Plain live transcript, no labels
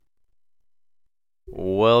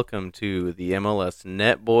Welcome to the MLS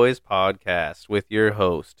NetBoys podcast with your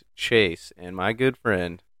host, Chase, and my good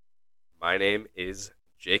friend. My name is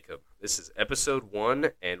Jacob. This is episode 1,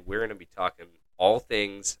 and we're going to be talking all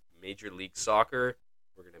things Major League Soccer.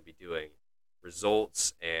 We're going to be doing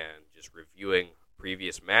results and just reviewing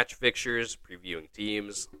previous match fixtures, previewing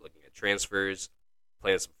teams, looking at transfers,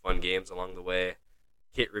 playing some fun games along the way,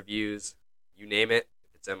 kit reviews, you name it.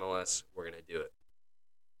 If it's MLS, we're going to do it.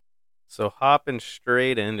 So hopping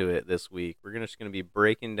straight into it this week, we're just going to be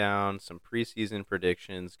breaking down some preseason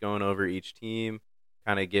predictions, going over each team,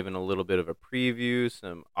 kind of giving a little bit of a preview,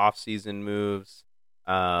 some off-season moves,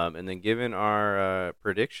 and then giving our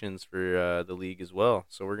predictions for the league as well.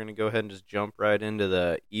 So we're going to go ahead and just jump right into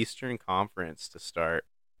the Eastern Conference to start.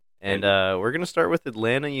 And we're going to start with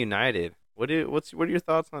Atlanta United. What are your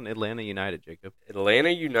thoughts on Atlanta United, Jacob? Atlanta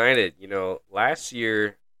United, last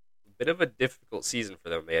year, a bit of a difficult season for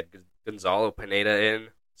them. They had Gonzalo Pineda in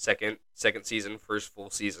second season, first full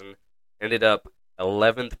season, ended up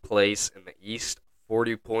 11th place in the East,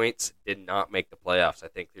 40 points, did not make the playoffs. I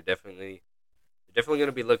think they're definitely going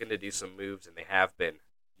to be looking to do some moves, and they have been.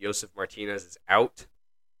 Josef Martinez is out.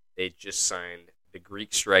 They just signed the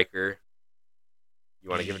Greek striker. You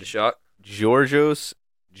want to give it a shot? Georgios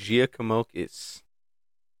Giacomakis.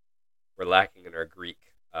 We're lacking in our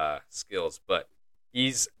Greek skills, but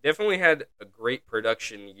he's definitely had a great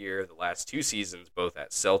production year the last 2 seasons, both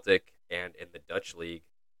at Celtic and in the Dutch League.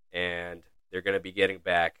 And they're going to be getting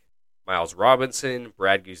back Miles Robinson,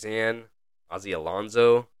 Brad Guzan, Ozzy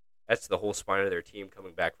Alonso. That's the whole spine of their team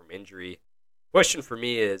coming back from injury. Question for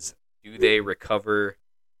me is, do they recover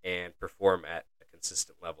and perform at a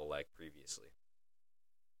consistent level like previously?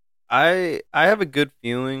 I have a good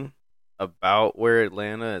feeling about where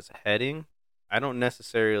Atlanta is heading. I don't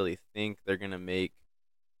necessarily think they're going to make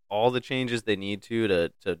all the changes they need to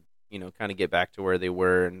kind of get back to where they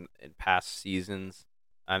were in past seasons.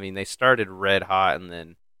 I mean, they started red hot, and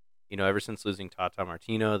then, ever since losing Tata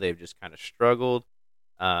Martino, they've just kind of struggled.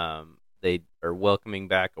 They are welcoming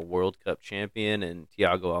back a World Cup champion in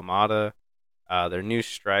Thiago Almada. Their new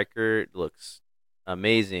striker looks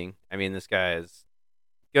amazing. I mean, this guy is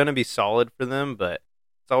going to be solid for them, but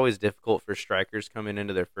it's always difficult for strikers coming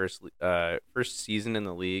into their first season in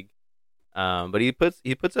the league. But he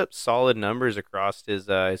puts up solid numbers across his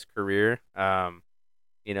career.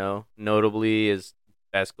 Notably his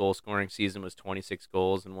best goal scoring season was 26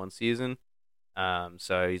 goals in one season.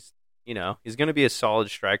 So he's going to be a solid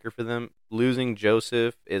striker for them. Losing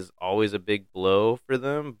Joseph is always a big blow for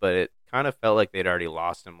them, but it kind of felt like they'd already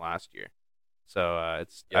lost him last year. So I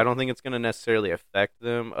don't think it's going to necessarily affect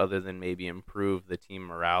them, other than maybe improve the team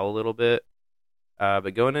morale a little bit.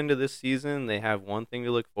 But going into this season, they have one thing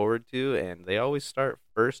to look forward to, and they always start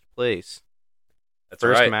first place. That's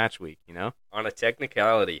first right. Match week, On a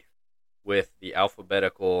technicality, with the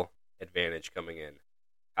alphabetical advantage coming in.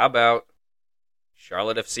 How about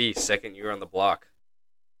Charlotte FC, second year on the block?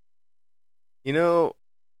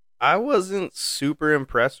 I wasn't super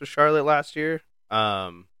impressed with Charlotte last year.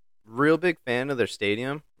 Real big fan of their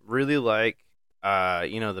stadium. Really like,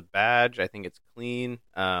 the badge. I think it's clean.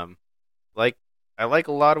 I like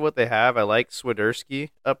a lot of what they have. I like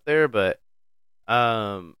Swiderski up there, but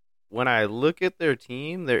when I look at their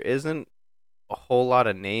team, there isn't a whole lot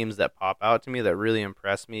of names that pop out to me that really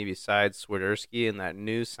impress me besides Swiderski and that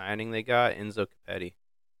new signing they got, Enzo Capetti.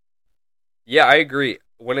 Yeah, I agree.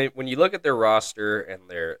 When you look at their roster and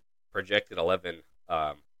their projected 11,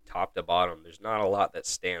 top to bottom, there's not a lot that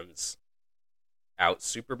stands out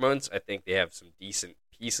super much. I think they have some decent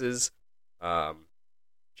pieces.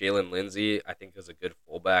 Jalen Lindsey, I think, is a good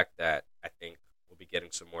fullback that I think will be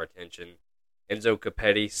getting some more attention. Enzo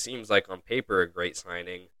Capetti seems like on paper a great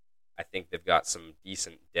signing. I think they've got some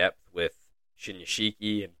decent depth with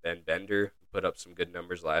Shinyashiki and Ben Bender, who put up some good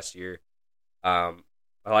numbers last year.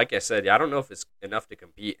 Like I said, I don't know if it's enough to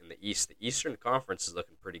compete in the East. The Eastern Conference is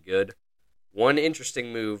looking pretty good. One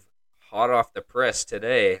interesting move, hot off the press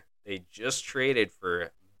today, they just traded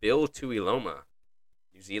for Bill Tuiloma,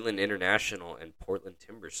 New Zealand international and Portland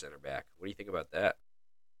Timbers center back. What do you think about that?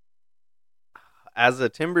 As a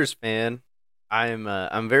Timbers fan,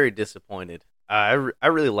 I'm very disappointed. I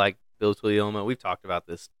really like Bill Tuiloma. We've talked about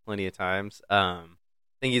this plenty of times. I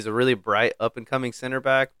think he's a really bright up and coming center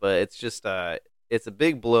back, but it's just it's a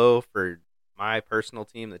big blow for my personal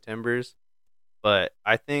team, the Timbers. But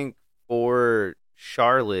I think for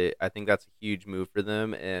Charlotte, I think that's a huge move for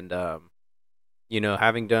them, and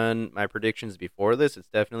having done my predictions before this, it's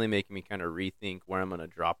definitely making me kind of rethink where I'm going to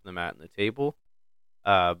drop them at in the table.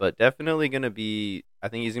 But definitely going to be, I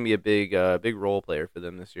think he's going to be a big role player for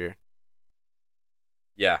them this year.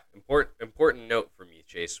 Yeah, important note from you.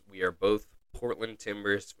 Chase. We are both Portland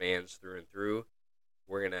Timbers fans through and through.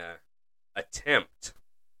 We're going to attempt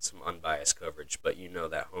some unbiased coverage, but you know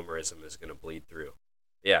that homerism is going to bleed through.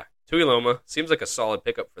 Yeah, Tuiloma seems like a solid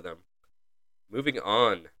pickup for them. Moving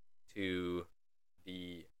on to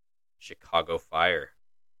the Chicago Fire.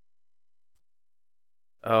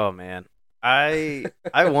 Oh man, I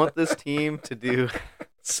want this team to do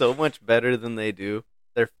so much better than they do.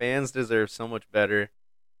 Their fans deserve so much better.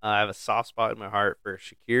 I have a soft spot in my heart for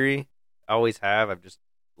Shaqiri. I always have. I've just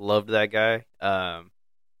loved that guy.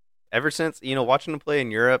 Ever since watching him play in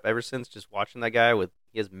Europe, ever since just watching that guy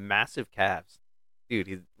he has massive calves,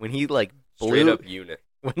 dude. When he like Straight blew, up unit.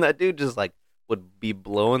 when that dude just like would be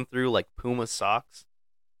blowing through like Puma socks,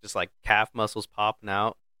 just like calf muscles popping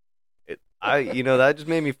out. That just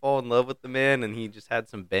made me fall in love with the man, and he just had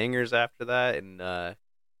some bangers after that. And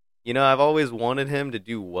I've always wanted him to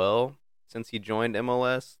do well since he joined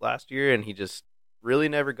MLS last year, and he just really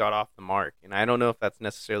never got off the mark. And I don't know if that's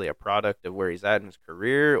necessarily a product of where he's at in his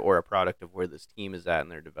career or a product of where this team is at in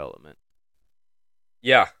their development.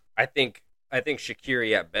 Yeah, I think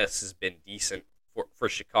Shaqiri at best has been decent for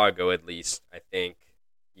Chicago at least. I think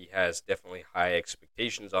he has definitely high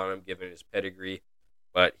expectations on him given his pedigree,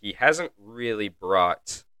 but he hasn't really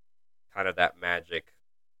brought kind of that magic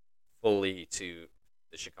fully to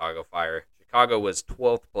the Chicago Fire. Chicago was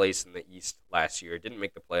 12th place in the East last year, didn't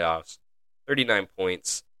make the playoffs, 39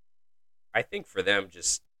 points. I think for them,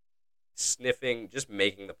 just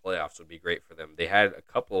making the playoffs would be great for them. They had a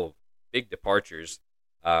couple big departures.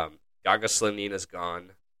 Gaga Slanina's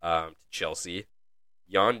gone to Chelsea.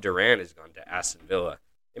 Jan Duran has gone to Aston Villa.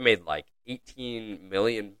 They made like 18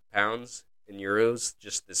 million pounds in euros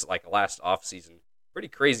just this like last offseason. Pretty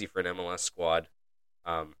crazy for an MLS squad.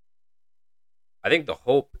 I think the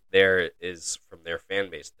hope there is from their fan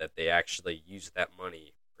base that they actually use that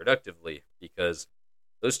money productively because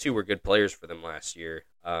those two were good players for them last year.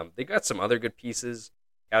 They got some other good pieces.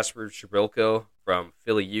 Kasper Schmeichel from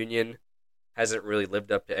Philly Union hasn't really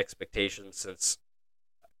lived up to expectations since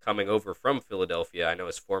coming over from Philadelphia. I know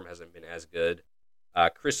his form hasn't been as good.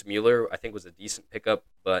 Chris Mueller, I think, was a decent pickup,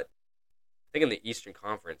 but I think in the Eastern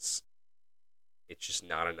Conference, it's just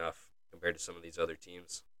not enough compared to some of these other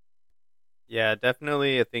teams. Yeah,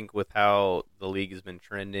 definitely. I think with how the league has been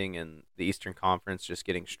trending and the Eastern Conference just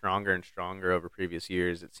getting stronger and stronger over previous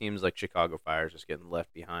years, it seems like Chicago Fire is just getting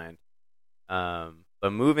left behind.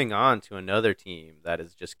 But moving on to another team that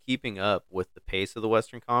is just keeping up with the pace of the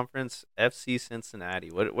Western Conference, FC Cincinnati.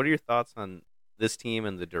 What are your thoughts on this team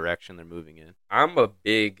and the direction they're moving in? I'm a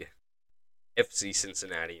big FC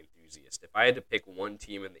Cincinnati enthusiast. If I had to pick one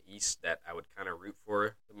team in the East that I would kind of root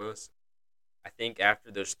for the most, I think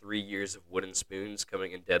after those 3 years of wooden spoons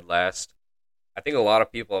coming in dead last, I think a lot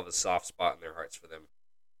of people have a soft spot in their hearts for them.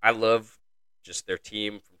 I love just their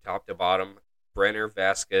team from top to bottom. Brenner,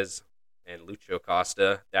 Vasquez, and Lucho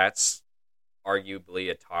Costa. That's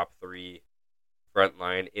arguably a top 3 front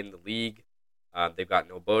line in the league. They've got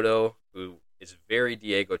Nobodo, who is very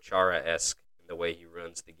Diego Chara-esque in the way he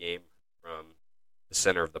runs the game from the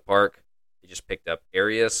center of the park. He just picked up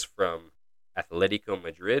Arias from Atletico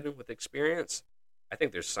Madrid with experience. I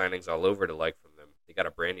think there's signings all over to like from them. They got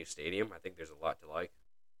a brand new stadium. I think there's a lot to like.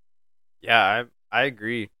 Yeah, I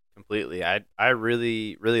agree completely. I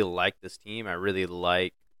really, really like this team. I really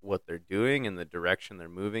like what they're doing and the direction they're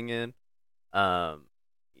moving in.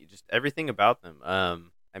 Just everything about them.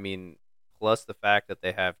 I mean, plus the fact that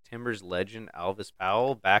they have Timbers legend Alvis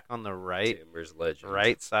Powell back on the Timbers legend.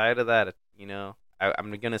 right side of that.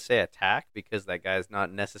 I'm gonna say attack because that guy's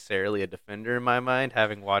not necessarily a defender in my mind,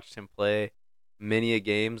 having watched him play many a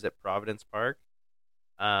games at Providence Park.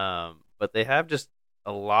 But they have just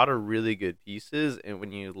a lot of really good pieces, and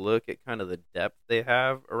when you look at kind of the depth they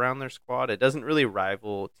have around their squad, it doesn't really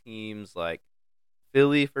rival teams like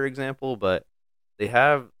Philly, for example, but they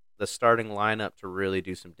have the starting lineup to really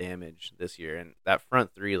do some damage this year. And that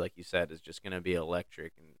front three, like you said, is just going to be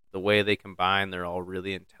electric. And the way they combine, they're all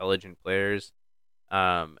really intelligent players,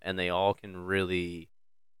 and they all can really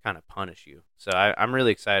kind of punish you. So I'm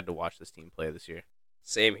really excited to watch this team play this year.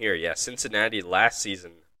 Same here, yeah. Cincinnati last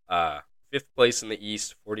season, 5th place in the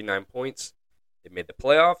East, 49 points. They made the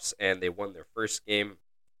playoffs, and they won their first game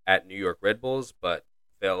at New York Red Bulls, but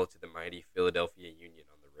fell to the mighty Philadelphia Union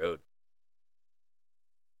on the road.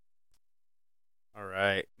 All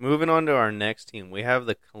right. Moving on to our next team. We have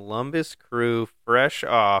the Columbus Crew, fresh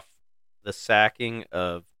off the sacking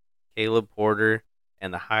of Caleb Porter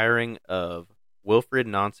and the hiring of Wilfred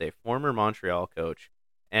Nance, former Montreal coach.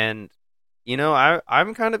 And,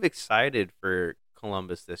 I'm kind of excited for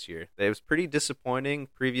Columbus this year. It was pretty disappointing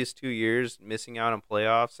previous 2 years, missing out on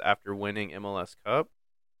playoffs after winning MLS Cup.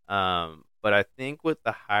 But I think with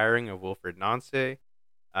the hiring of Wilfred Nance,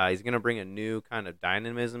 he's going to bring a new kind of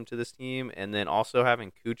dynamism to this team, and then also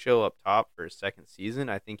having Cucho up top for his second season,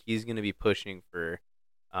 I think he's going to be pushing for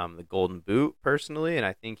the Golden Boot personally, and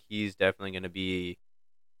I think he's definitely going to be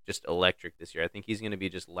just electric this year. I think he's going to be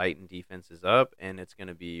just lighting defenses up, and it's going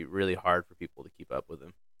to be really hard for people to keep up with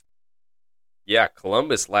him. Yeah,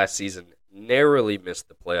 Columbus last season narrowly missed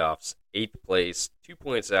the playoffs, eighth place, 2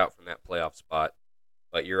 points out from that playoff spot.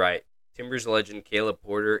 But you're right. Timbers legend Caleb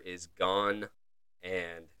Porter is gone,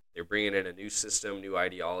 and they're bringing in a new system, new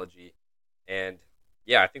ideology. And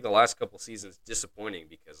yeah, I think the last couple seasons disappointing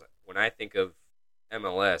because when I think of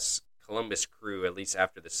MLS, Columbus Crew, at least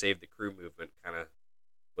after the Save the Crew movement, kind of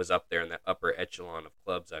was up there in that upper echelon of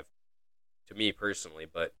clubs. To me personally,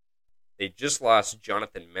 but they just lost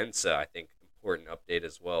Jonathan Mensah. I think important update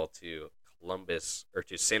as well to Columbus or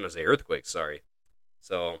to San Jose Earthquakes. Sorry,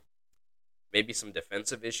 so maybe some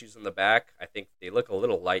defensive issues in the back. I think they look a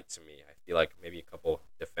little light to me. I feel like maybe a couple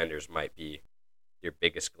defenders might be your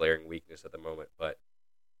biggest glaring weakness at the moment. But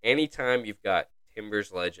anytime you've got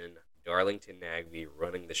Timbers legend Darlington Nagbe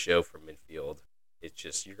running the show from midfield, it's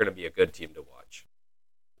just you're going to be a good team to watch.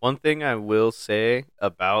 One thing I will say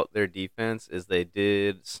about their defense is they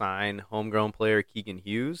did sign homegrown player Keegan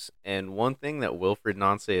Hughes, and one thing that Wilfred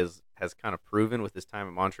Nance has kind of proven with his time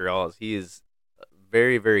at Montreal is he is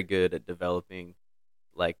very, very good at developing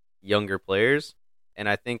like younger players. And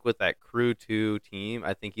I think with that Crew 2 team,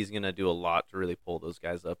 I think he's going to do a lot to really pull those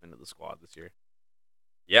guys up into the squad this year.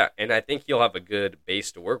 Yeah, and I think he'll have a good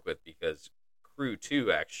base to work with because Crew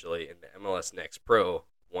 2 actually in the MLS Next Pro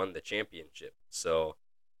won the championship. So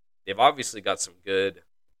they've obviously got some good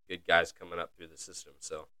guys coming up through the system.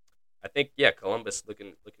 So I think Columbus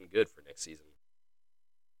looking good for next season.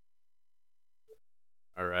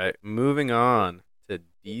 All right, moving on to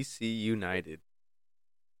DC United.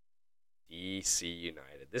 DC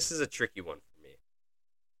United. This is a tricky one for me.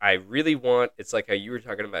 I really want, it's like how you were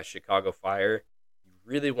talking about Chicago Fire. You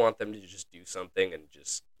really want them to just do something and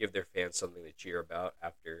just give their fans something to cheer about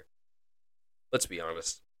after, let's be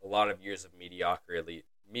honest, a lot of years of mediocrity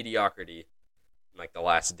in like the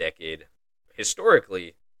last decade.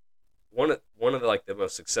 Historically, one of the, like the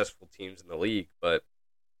most successful teams in the league, but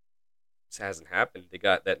this hasn't happened. They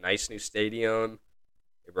got that nice new stadium.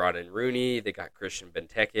 They brought in Rooney. They got Christian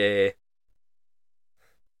Benteke.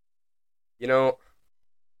 You know,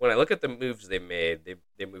 when I look at the moves they made,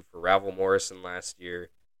 they moved for Ravel Morrison last year,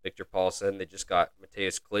 Victor Paulsen. They just got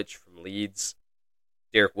Mateus Klitsch from Leeds,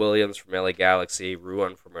 Derek Williams from LA Galaxy,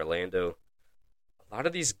 Ruan from Orlando. A lot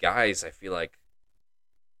of these guys, I feel like,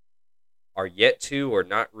 are yet to or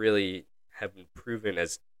not really have been proven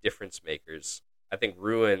as difference makers. I think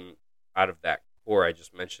Ruan, out of that core I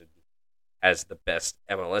just mentioned, has the best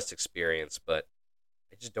MLS experience, but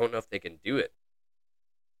I just don't know if they can do it.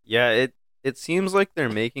 Yeah, it seems like they're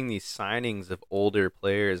making these signings of older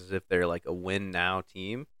players as if they're like a win now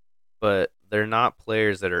team, but they're not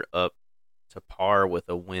players that are up to par with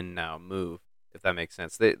a win now move, if that makes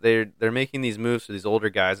sense. They're making these moves for these older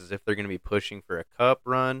guys as if they're going to be pushing for a cup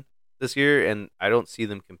run this year, and I don't see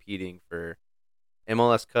them competing for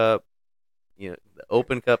MLS Cup, the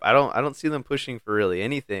Open Cup. I don't see them pushing for really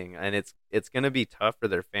anything, and it's going to be tough for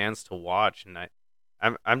their fans to watch.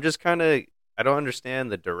 And I'm just kind of, I don't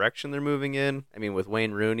understand the direction they're moving in. I mean, with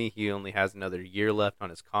Wayne Rooney, he only has another year left on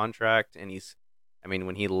his contract, and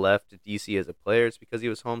when he left DC as a player, it's because he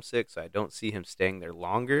was homesick, so I don't see him staying there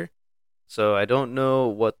longer. So I don't know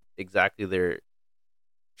what exactly they're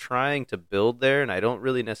trying to build there, and I don't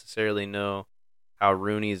really necessarily know how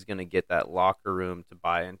Rooney's going to get that locker room to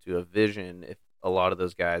buy into a vision if a lot of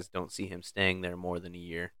those guys don't see him staying there more than a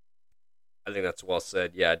year. I think that's well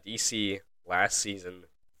said. Yeah, DC last season,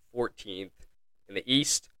 14th in the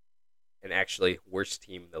East, and actually worst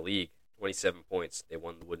team in the league, 27 points. They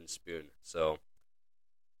won the Wooden Spoon. So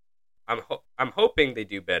I'm hoping they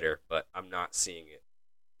do better, but I'm not seeing it.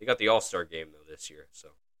 They got the All-Star game, though, this year, so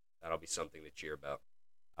that'll be something to cheer about.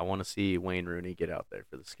 I want to see Wayne Rooney get out there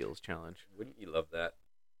for the skills challenge. Wouldn't you love that?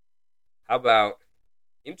 How about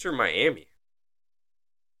Inter Miami?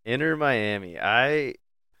 Inter Miami.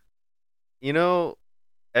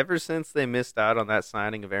 Ever since they missed out on that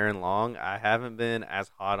signing of Aaron Long, I haven't been as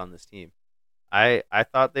hot on this team. I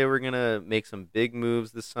thought they were going to make some big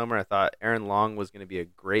moves this summer. I thought Aaron Long was going to be a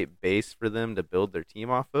great base for them to build their team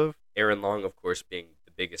off of. Aaron Long, of course, being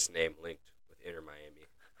the biggest name linked with Inter Miami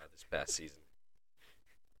this past season.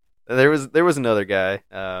 There was another guy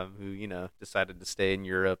who decided to stay in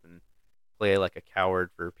Europe and play like a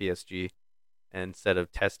coward for PSG instead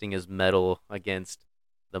of testing his mettle against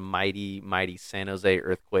the mighty San Jose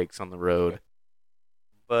Earthquakes on the road.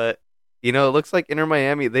 But it looks like Inter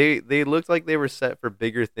Miami they looked like they were set for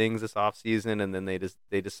bigger things this offseason, and then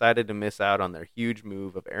they decided to miss out on their huge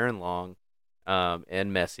move of Aaron Long,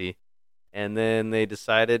 and Messi, and then they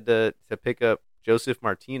decided to pick up Joseph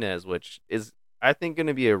Martinez, which is I think going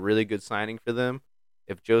to be a really good signing for them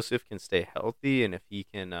if Joseph can stay healthy and if he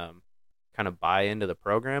can kind of buy into the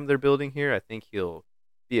program they're building here. I think he'll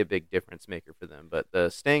be a big difference maker for them. But the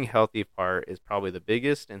staying healthy part is probably the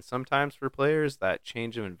biggest. And sometimes for players, that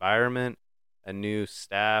change of environment, a new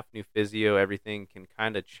staff, new physio, everything can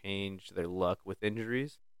kind of change their luck with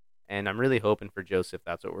injuries. And I'm really hoping for Joseph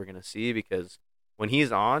that's what we're going to see because when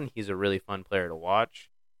he's on, he's a really fun player to watch.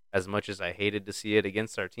 As much as I hated to see it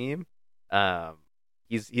against our team, um,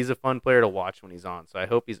 he's a fun player to watch when he's on. So I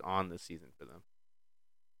hope he's on this season for them.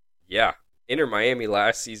 Yeah. Inter Miami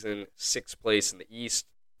last season, 6th place in the East,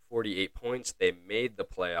 48 points. They made the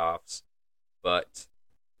playoffs, but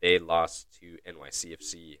they lost to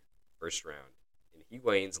NYCFC first round in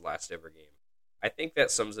Higuain's last ever game. I think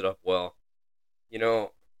that sums it up well. You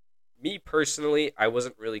know, me personally, I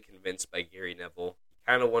wasn't really convinced by Gary Neville.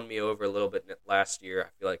 He kind of won me over a little bit last year. I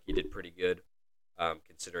feel like he did pretty good,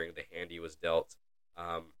 considering the hand he was dealt.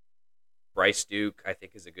 Bryce Duke, I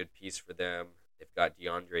think, is a good piece for them. They've got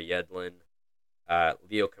DeAndre Yedlin.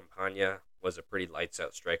 Leo Campagna was a pretty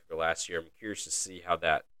lights-out striker last year. I'm curious to see how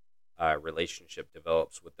that relationship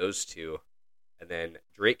develops with those two. And then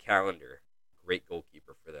Drake Callender, great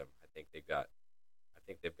goalkeeper for them. I think they've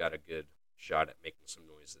got a good shot at making some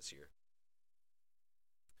noise this year.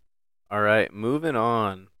 All right, moving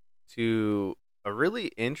on to a really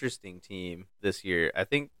interesting team this year. I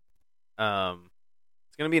think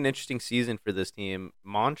it's going to be an interesting season for this team.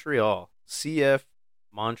 Montreal, CF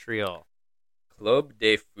Montreal. Club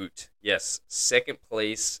de Foot. Yes, 2nd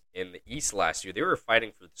place in the East last year. They were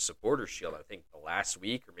fighting for the Supporters' Shield, I think, the last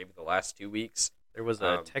week or maybe the last 2 weeks. There was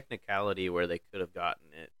a technicality where they could have gotten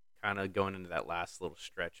it kind of going into that last little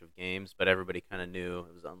stretch of games, but everybody kind of knew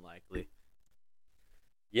it was unlikely.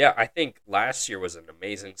 Yeah, I think last year was an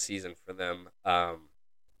amazing season for them.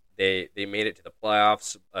 They made it to the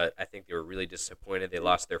playoffs, but I think they were really disappointed. They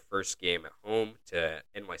lost their first game at home to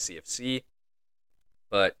NYCFC.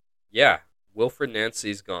 But, yeah, Wilfred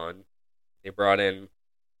Nancy's gone. They brought in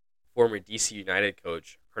former DC United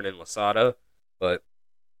coach Hernan Losada, but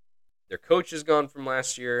their coach is gone from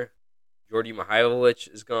last year. Jordi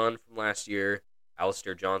Mihailovic is gone from last year.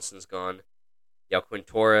 Alistair Johnson's gone. Joaquin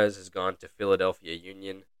Torres has gone to Philadelphia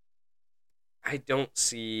Union. I don't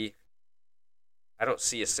see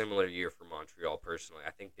a similar year for Montreal personally.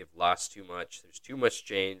 I think they've lost too much. There's too much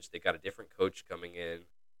change. They got a different coach coming in,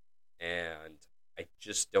 and I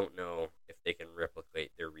just don't know if they can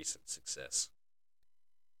replicate their recent success.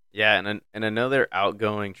 Yeah, and another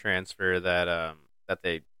outgoing transfer that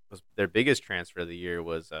they was their biggest transfer of the year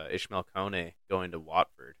was Ishmael Kone going to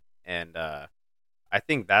Watford, and I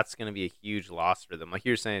think that's going to be a huge loss for them. Like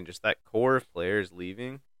you're saying, just that core of players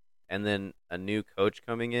leaving, and then a new coach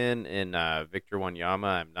coming in Victor Wanyama.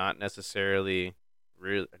 I'm not necessarily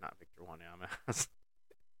really not Victor Wanyama.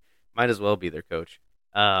 Might as well be their coach.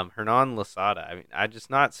 Hernan Losada. I mean, I'm just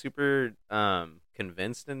not super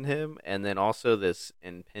convinced in him. And then also this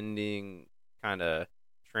impending kind of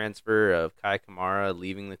transfer of Kai Kamara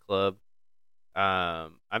leaving the club.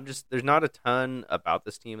 There's not a ton about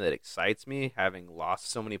this team that excites me, having lost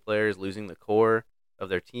so many players, losing the core of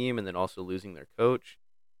their team, and then also losing their coach.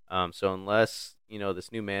 So unless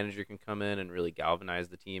this new manager can come in and really galvanize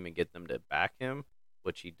the team and get them to back him,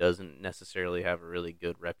 which he doesn't necessarily have a really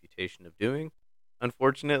good reputation of doing,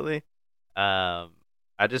 unfortunately, I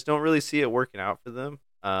just don't really see it working out for them.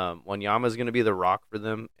 Wanyama is going to be the rock for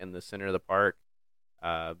them in the center of the park,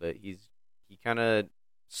 but he kind of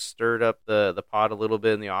stirred up the pot a little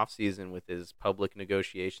bit in the offseason with his public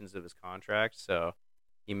negotiations of his contract, so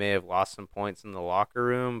he may have lost some points in the locker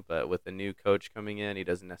room, but with the new coach coming in, he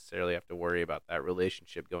doesn't necessarily have to worry about that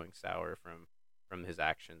relationship going sour from his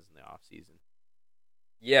actions in the offseason.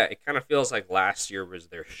 Yeah, it kind of feels like last year was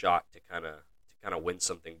their shot to kind of win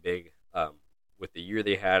something big with the year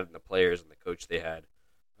they had and the players and the coach they had.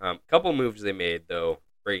 A couple moves they made, though,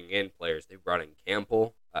 bringing in players. They brought in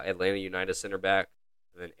Campbell, Atlanta United center back,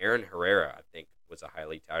 and then Aaron Herrera, I think, was a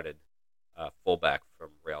highly touted fullback from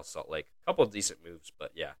Real Salt Lake. A couple of decent moves,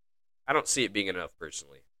 but yeah, I don't see it being enough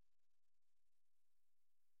personally.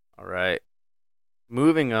 All right.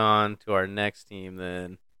 Moving on to our next team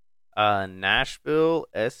then. Nashville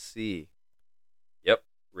SC. Yep.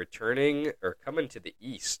 Returning or coming to the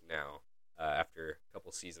East now after a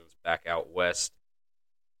couple seasons back out West.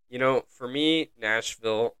 For me,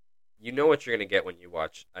 Nashville, you know what you're going to get when you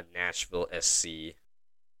watch a Nashville SC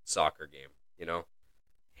soccer game,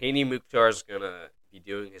 Haney Mukhtar's going to be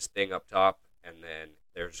doing his thing up top, and then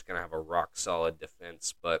they're just going to have a rock-solid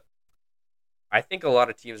defense. But I think a lot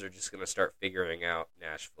of teams are just going to start figuring out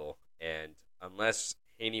Nashville, and unless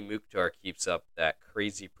Haney Mukhtar keeps up that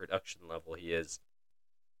crazy production level he is,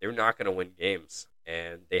 they're not going to win games.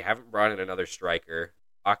 And they haven't brought in another striker.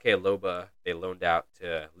 Ake Loba, they loaned out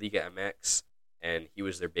to Liga MX, and he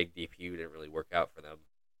was their big DP who didn't really work out for them.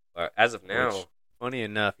 But as of now, Which, funny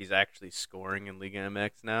enough, he's actually scoring in Liga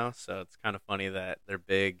MX now, so it's kind of funny that their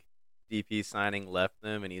big DP signing left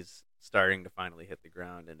them, and he's starting to finally hit the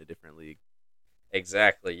ground in a different league.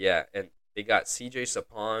 exactly, yeah. And they got CJ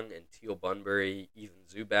Sapong and Teal Bunbury, Ethan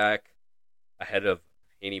Zubak ahead of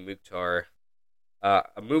Haney Mukhtar.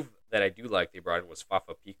 A move that I do like they brought in was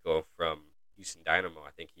Fafa Pico from Houston Dynamo.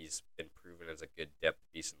 I think he's been proven as a good depth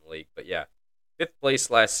piece in the league. But yeah, fifth place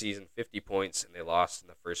last season, 50 points, and they lost in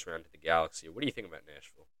the first round to the Galaxy. What do you think about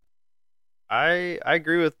Nashville? I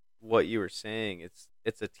agree with what you were saying.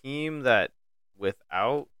 It's a team that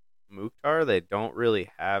without Mukhtar, they don't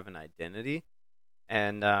really have an identity,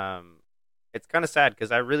 and it's kind of sad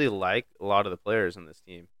because I really like a lot of the players in this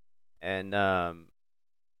team, and I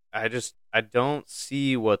don't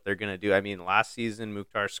see what they're gonna do. I mean, last season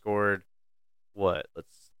Mukhtar scored what?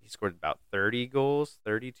 He scored about 30 goals,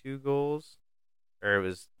 32 goals, or it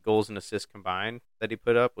was goals and assists combined that he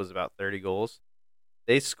put up was about 30 goals.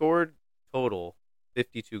 They scored total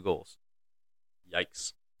 52 goals.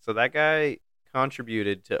 Yikes. So that guy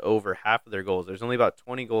contributed to over half of their goals. There's only about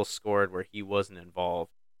 20 goals scored where he wasn't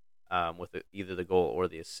involved with either the goal or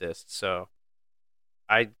the assist. So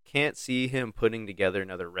I can't see him putting together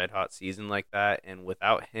another red hot season like that. And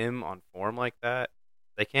without him on form like that,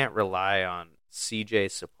 they can't rely on CJ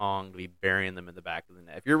Sapong to be burying them in the back of the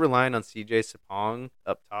net. If you're relying on CJ Sapong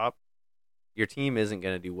up top, your team isn't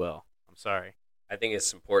going to do well. I'm sorry. I think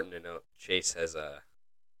it's important to note Chase has an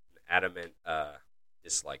adamant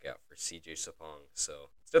dislike out for CJ Sapong, so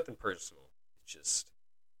it's nothing personal. It's just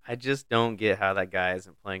I just don't get how that guy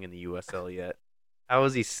isn't playing in the USL yet. How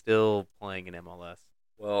is he still playing in MLS?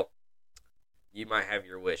 well, you might have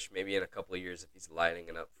your wish. Maybe in a couple of years, if he's lighting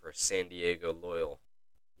it up for San Diego Loyal,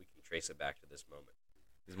 we can trace it back to this moment.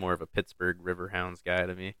 He's more of a Pittsburgh Riverhounds guy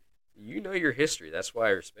to me. You know your history. That's why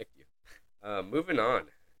I respect you. Moving on.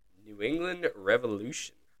 New England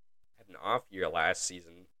Revolution had an off year last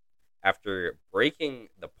season after breaking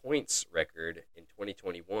the points record in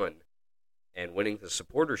 2021 and winning the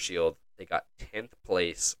Supporter Shield. They got 10th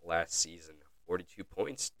place last season. 42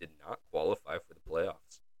 points, did not qualify for the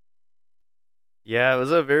playoffs. Yeah, it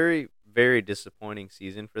was a very, very disappointing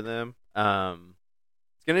season for them.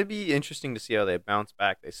 It's going to be interesting to see how they bounce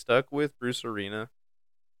back. They stuck with Bruce Arena.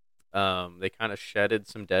 They kind of shedded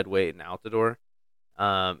some dead weight in Altidore.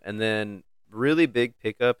 And then really big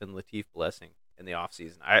pickup in Latif Blessing in the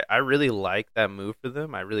offseason. I really like that move for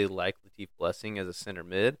them. I really like Latif Blessing as a center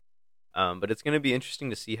mid. But it's going to be interesting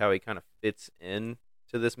to see how he kind of fits in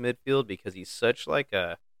to this midfield because he's such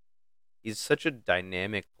a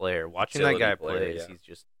dynamic player. Watching that guy play,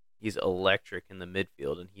 yeah. he's electric in the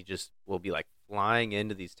midfield, and he just will be like flying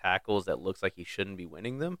into these tackles that looks like he shouldn't be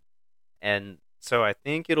winning them. And so I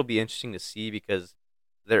think it'll be interesting to see because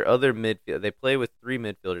their other midfield, they play with three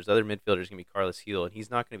midfielders. The other midfielder is going to be Carlos Heel, and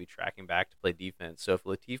he's not going to be tracking back to play defense. So if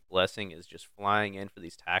Latif Blessing is just flying in for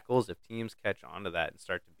these tackles, if teams catch on to that and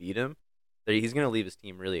start to beat him, he's going to leave his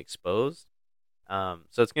team really exposed.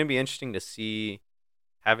 So it's going to be interesting to see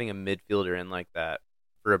having a midfielder in like that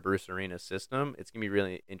for a Bruce Arena system. It's going to be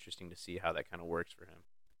really interesting to see how that kind of works for him.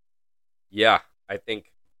 Yeah, I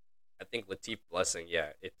think Latif Blessing, yeah,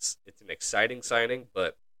 it's an exciting signing,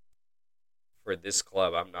 but for this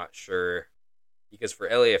club, I'm not sure because for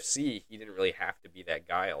LAFC, he didn't really have to be that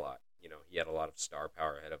guy a lot. You know, he had a lot of star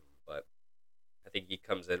power ahead of him, but I think he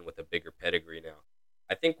comes in with a bigger pedigree now.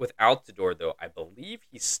 I think with Altidore, though, I believe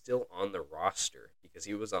he's still on the roster because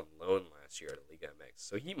he was on loan last year at Liga MX,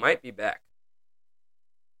 so he might be back.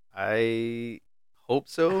 I hope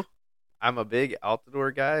so. I'm a big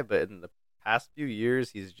Altidore guy, but in the past few years,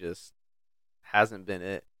 he's just hasn't been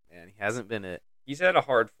it, man. He hasn't been it. He's had a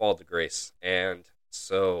hard fall to grace, and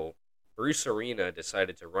so Bruce Arena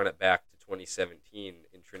decided to run it back to 2017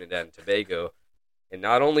 in Trinidad and Tobago, and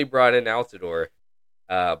not only brought in Altidore,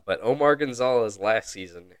 but Omar Gonzalez last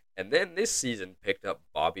season, and then this season picked up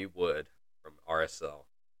Bobby Wood from RSL.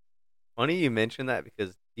 Funny you mentioned that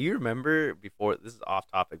because do you remember before, this is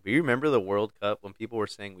off topic, but you remember the World Cup when people were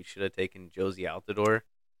saying we should have taken Josie Altidore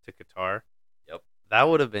to Qatar? Yep. That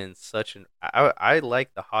would have been such an... I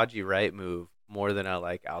like the Haji Wright move more than I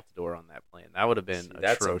like Altidore on that plane. That would have been atrocious.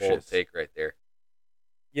 That's a bold take right there.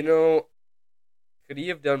 You know, could he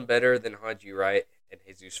have done better than Haji Wright? and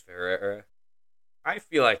Jesus Ferreira. I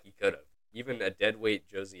feel like he could have. Even a deadweight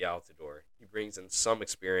Josie Altidore. He brings in some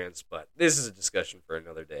experience, but this is a discussion for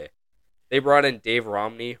another day. They brought in Dave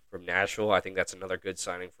Romney from Nashville. I think that's another good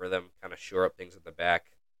signing for them. Kind of shore up things at the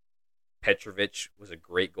back. Petrovic was a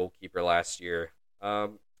great goalkeeper last year.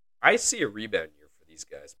 I see a rebound year for these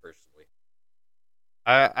guys personally.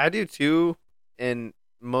 I do too, and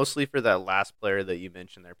mostly for that last player that you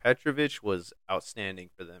mentioned there. Petrovic was outstanding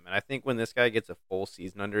for them, and I think when this guy gets a full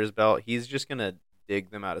season under his belt, he's just gonna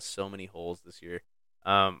dig them out of so many holes this year.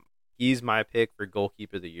 Um, he's my pick for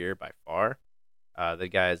goalkeeper of the year by far. The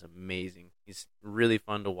guy is amazing. He's really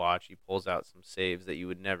fun to watch. He pulls out some saves that you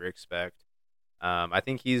would never expect. I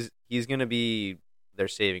think he's gonna be their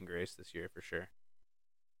saving grace this year for sure.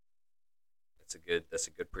 That's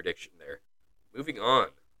a good prediction there. Moving on,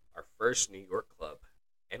 our first New York club,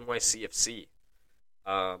 NYCFC.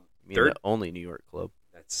 I mean, Third. the only New York club.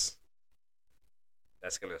 That's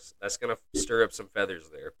that's gonna stir up some feathers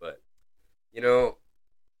there, but you know,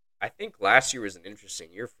 I think last year was an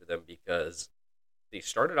interesting year for them because they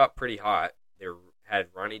started out pretty hot. They had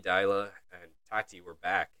Ronnie Dyla and Tati were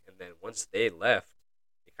back, and then once they left,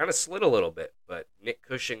 they kind of slid a little bit. But Nick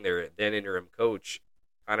Cushing, their then interim coach,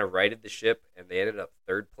 kind of righted the ship, and they ended up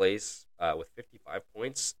third place with 55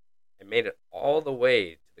 points and made it all the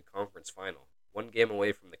way to the conference final, one game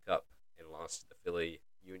away from the cup, and lost to the Philly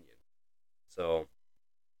Union. So,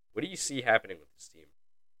 what do you see happening with this team?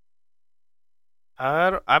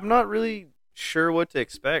 I'm not really sure what to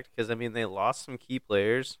expect because I mean they lost some key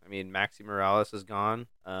players. I mean Maxi Morales is gone.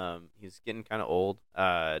 He's getting kind of old.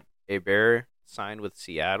 Hebert signed with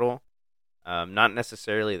Seattle. Not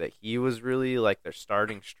necessarily that he was really like their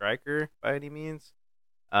starting striker by any means.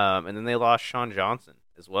 And then they lost Sean Johnson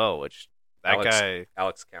as well, which that guy.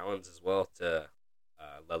 Alex Callens as well to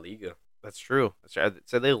La Liga. That's true. That's right.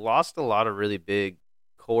 So they lost a lot of really big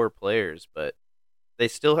core players, but they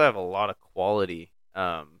still have a lot of quality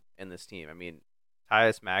in this team. I mean,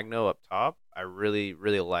 Tyus Magno up top, I really,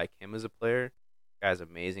 really like him as a player. Guy's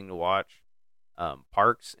amazing to watch.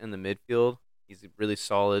 Parks in the midfield, he's a really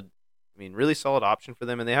solid. I mean, really solid option for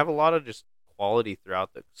them, and they have a lot of just quality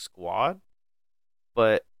throughout the squad.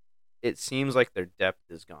 But it seems like their depth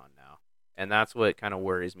is gone now, and that's what kind of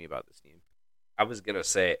worries me about this team. I was gonna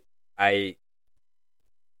say I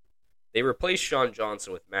they replaced Sean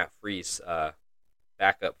Johnson with Matt Freese,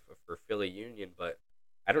 backup for Philly Union, but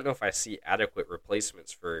I don't know if I see adequate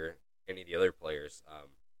replacements for any of the other players.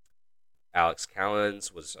 Alex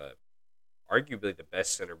Callens was arguably the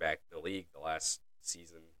best center back in the league the last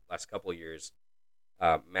season, last couple of years.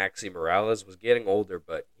 Maxi Morales was getting older,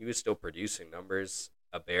 but he was still producing numbers.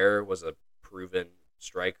 Hebert was a proven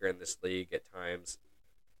striker in this league at times.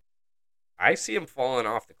 I see him falling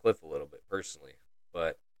off the cliff a little bit personally,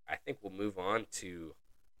 but I think we'll move on to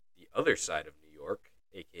the other side of New York,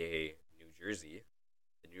 aka New Jersey,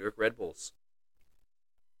 the New York Red Bulls.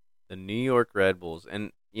 The New York Red Bulls.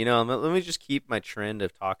 And, let me just keep my trend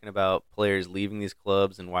of talking about players leaving these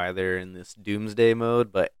clubs and why they're in this doomsday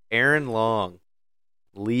mode. But Aaron Long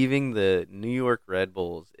leaving the New York Red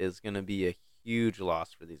Bulls is going to be a huge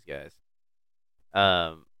loss for these guys.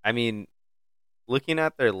 I mean, looking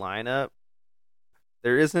at their lineup,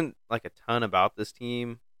 there isn't like a ton about this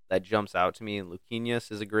team that jumps out to me. And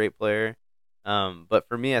Luquinhas is a great player. But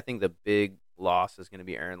for me, I think the big loss is going to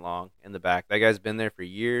be Aaron Long in the back. That guy's been there for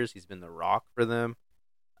years. He's been the rock for them.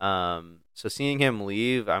 So seeing him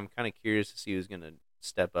leave, I'm kind of curious to see who's going to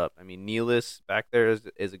step up. I mean, Nealis back there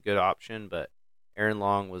is a good option, but Aaron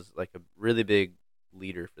Long was like a really big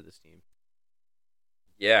leader for this team.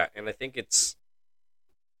 Yeah, and I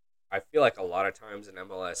feel like a lot of times in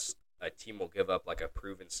MLS, a team will give up like a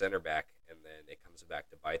proven center back, and then it comes back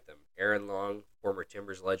to bite them. Aaron Long, former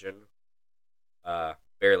Timbers legend,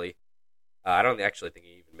 barely. I don't actually think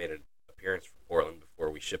he even made an appearance for Portland before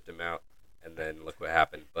we shipped him out, and then look what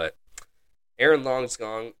happened. But Aaron Long's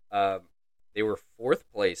gone. They were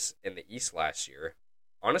fourth place in the East last year.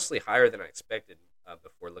 Honestly, higher than I expected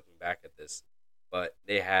before looking back at this. But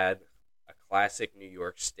they had a classic New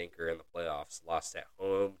York stinker in the playoffs. Lost at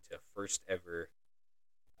home to first ever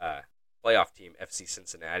playoff team, FC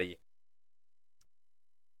Cincinnati.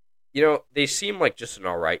 They seem like just an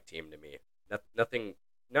all right team to me. Nothing,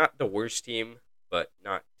 not the worst team, but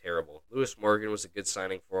not terrible. Lewis Morgan was a good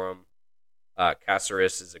signing for him.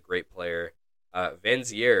 Caceres is a great player.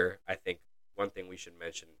 Vanzier, I think one thing we should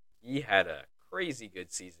mention, he had a crazy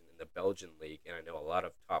good season in the Belgian league, and I know a lot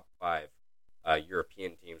of top 5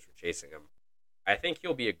 European teams were chasing him. I think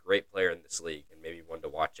he'll be a great player in this league and maybe one to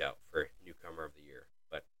watch out for newcomer of the year.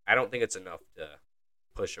 But I don't think it's enough to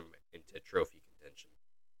push him into trophy contention.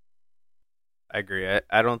 I agree.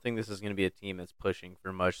 I don't think this is going to be a team that's pushing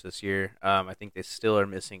for much this year. I think they still are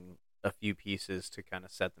missing a few pieces to kind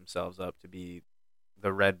of set themselves up to be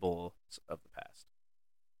the Red Bulls of the past.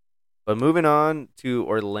 But moving on to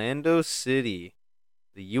Orlando City,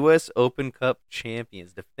 the U.S. Open Cup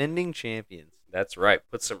champions, defending champions. That's right.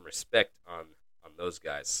 Put some respect on those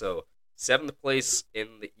guys. So 7th place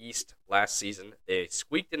in the East last season. They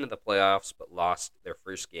squeaked into the playoffs but lost their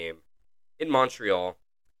first game in Montreal.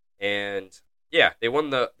 And yeah, they won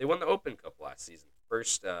the Open Cup last season.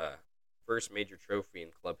 First major trophy in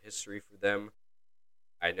club history for them.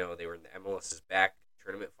 I know they were in the MLS's back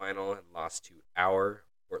tournament final and lost to our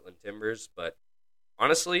Portland Timbers, but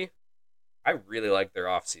honestly, I really like their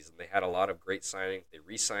offseason. They had a lot of great signings. They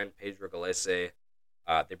re-signed Pedro Galese.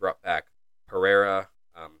 They brought back Pereira,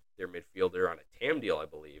 their midfielder, on a TAM deal, I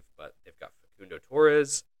believe, but they've got Facundo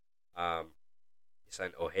Torres. They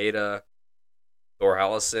signed Ojeda, Thor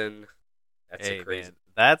Hallison. That's Hey a crazy.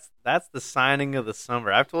 man, that's the signing of the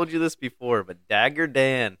summer. I've told you this before, but Dagger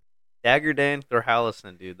Dan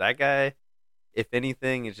Thorhallison, dude, that guy, if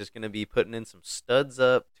anything, is just going to be putting in some studs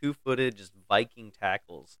up, 2-footed, just Viking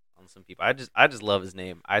tackles on some people. I just love his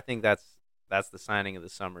name. I think that's the signing of the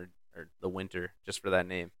summer or the winter, just for that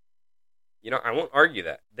name. I won't argue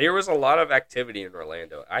that. There was a lot of activity in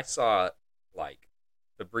Orlando. I saw, like,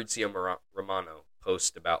 Fabrizio Romano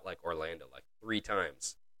post about, like, Orlando, like, 3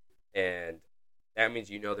 times. And that means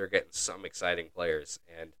they're getting some exciting players.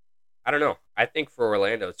 And I don't know. I think for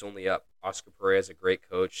Orlando, it's only up. Oscar Pereira is a great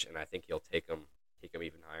coach, and I think he'll take them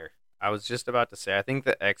even higher. I was just about to say, I think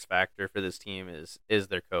the X factor for this team is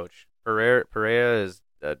their coach. Pereira is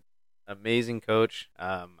an amazing coach.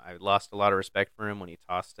 I lost a lot of respect for him when he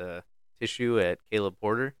tossed a tissue at Caleb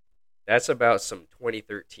Porter. That's about some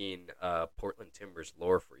 2013 Portland Timbers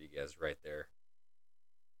lore for you guys right there.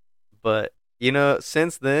 But,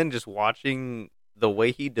 since then, just watching the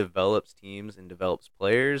way he develops teams and develops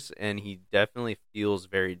players, and he definitely feels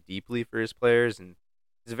very deeply for his players, and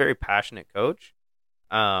he's a very passionate coach.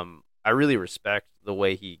 I really respect the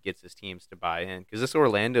way he gets his teams to buy in, because this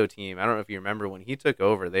Orlando team, I don't know if you remember, when he took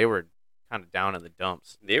over, they were kind of down in the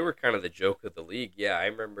dumps. They were kind of the joke of the league. Yeah, I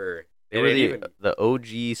remember. They were the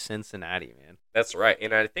OG Cincinnati, man. That's right,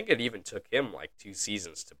 and I think it even took him like 2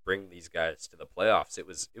 seasons to bring these guys to the playoffs. It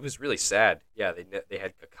was really sad. Yeah, they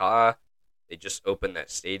had Kaká. They just opened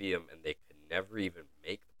that stadium, and they could never even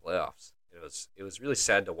make the playoffs. It was really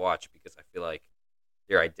sad to watch, because I feel like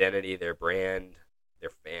their identity, their brand, their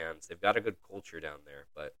fans, they've got a good culture down there.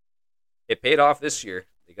 But it paid off this year.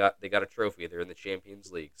 They got a trophy. They're in the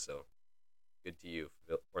Champions League, so good to you,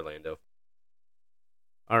 Orlando.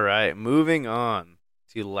 All right, moving on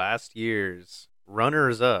to last year's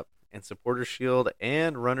runners-up in Supporters Shield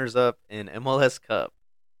and runners-up in MLS Cup,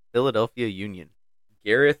 Philadelphia Union.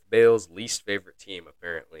 Gareth Bale's least favorite team,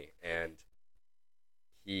 apparently. And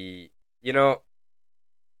he,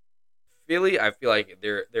 Philly, I feel like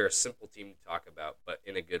they're a simple team to talk about, but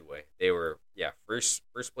in a good way. They were, first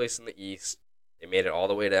place in the East. They made it all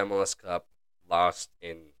the way to MLS Cup, lost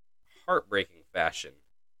in heartbreaking fashion.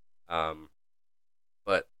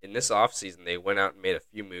 But in this offseason, they went out and made a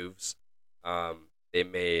few moves. They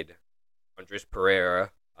made Andres Pereira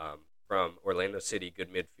from Orlando City, good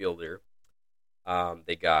midfielder.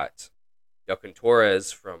 They got Joaquin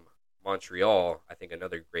Torres from Montreal, I think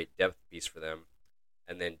another great depth piece for them.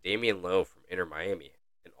 And then Damian Lowe from Inter Miami.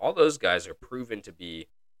 And all those guys are proven to be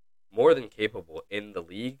more than capable in the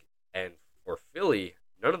league. And for Philly,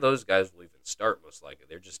 none of those guys will even start, most likely.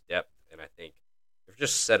 They're just depth, and I think they're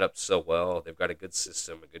just set up so well. They've got a good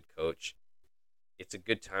system, a good coach. It's a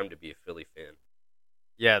good time to be a Philly fan.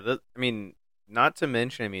 Yeah, not to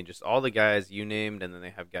mention, just all the guys you named, and then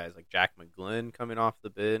they have guys like Jack McGlynn coming off the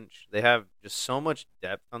bench. They have just so much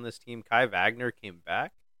depth on this team. Kai Wagner came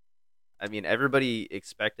back. Everybody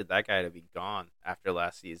expected that guy to be gone after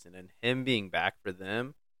last season, and him being back for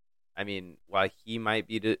them, while he might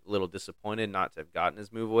be a little disappointed not to have gotten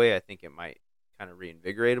his move away, I think it might kind of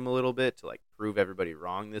reinvigorate him a little bit to prove everybody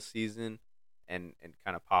wrong this season and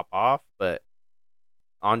kind of pop off. But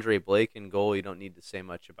Andre Blake in goal, you don't need to say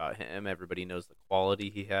much about him. Everybody knows the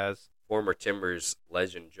quality he has. Former Timbers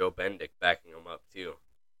legend Joe Bendick backing him up too.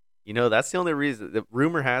 That's the only reason. The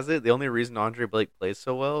rumor has it the only reason Andre Blake plays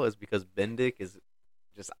so well is because Bendick is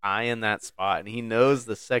just eyeing that spot, and he knows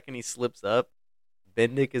the second he slips up,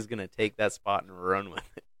 Bendick is going to take that spot and run with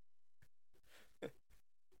it.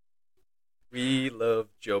 We love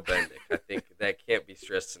Joe Bendick. I think that can't be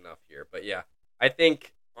stressed enough here. But yeah, I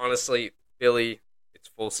think, honestly, Philly, it's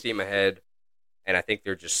full steam ahead, and I think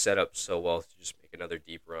they're just set up so well to just make another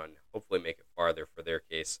deep run, hopefully make it farther for their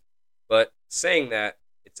case. But saying that,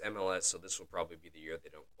 It's MLS, so this will probably be the year they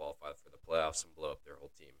don't qualify for the playoffs and blow up their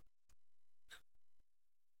whole team.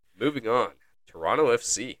 Moving on, Toronto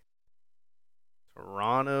FC.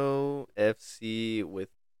 Toronto FC with,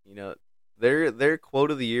 you know, their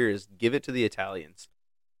quote of the year is "Give it to the Italians."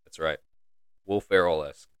 That's right. Will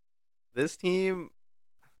Ferrell-esque. This team,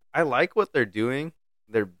 I like what they're doing.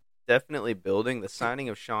 They're definitely building. The signing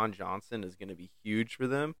of Sean Johnson is going to be huge for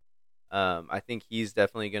them. I think he's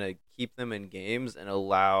definitely going to keep them in games and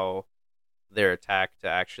allow their attack to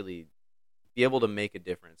actually be able to make a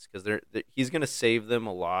difference because he's going to save them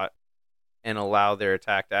a lot and allow their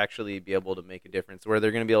attack to actually be able to make a difference where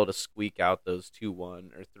they're going to be able to squeak out those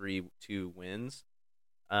 2-1 or 3-2 wins.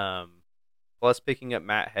 Um, Plus picking up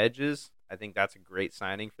Matt Hedges, I think that's a great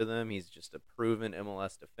signing for them. He's just a proven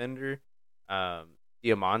MLS defender.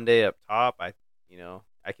 Diamande up top, I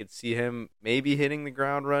could see him maybe hitting the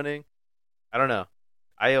ground running. I don't know.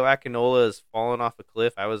 Io Akinola has fallen off a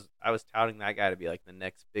cliff. I was touting that guy to be like the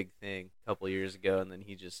next big thing a couple years ago, and then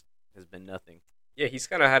he just has been nothing. Yeah, he's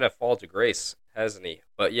kind of had a fall to grace, hasn't he?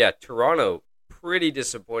 But yeah, Toronto, pretty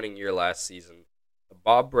disappointing year last season. The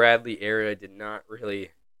Bob Bradley era did not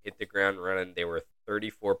really hit the ground running. They were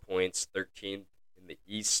 34 points, 13th in the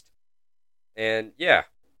East. And yeah,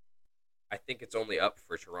 I think it's only up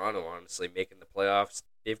for Toronto, honestly, making the playoffs.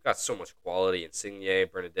 They've got so much quality. Insigne,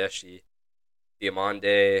 Bernadeschi,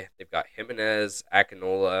 Diamande. They've got Jimenez,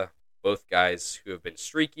 Akinola, both guys who have been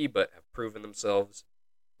streaky but have proven themselves.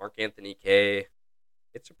 Mark Anthony K.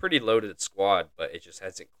 It's a pretty loaded squad, but it just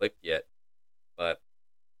hasn't clicked yet. But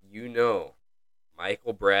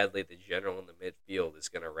Michael Bradley, the general in the midfield, is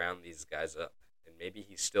going to round these guys up. And maybe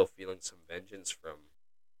he's still feeling some vengeance from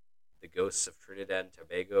the ghosts of Trinidad and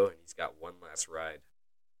Tobago, and he's got one last ride.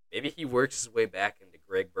 Maybe he works his way back into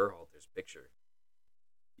Greg Berhalter's picture.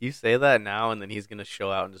 You say that now, and then he's going to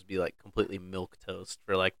show out and just be like completely milk toast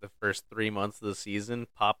for like the first 3 months of the season,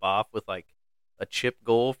 pop off with like a chip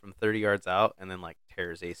goal from 30 yards out, and then like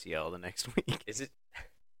tears ACL the next week.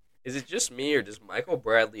 Is it just me, or does Michael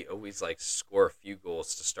Bradley always like score a few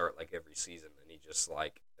goals to start like every season, and then you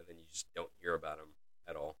just don't hear about him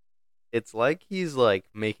at all? It's like he's like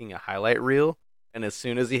making a highlight reel, and as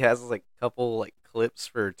soon as he has like a couple like clips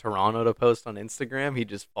for Toronto to post on Instagram, he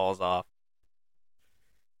just falls off.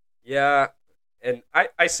 Yeah, and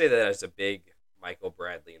I say that as a big Michael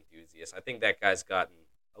Bradley enthusiast. I think that guy's gotten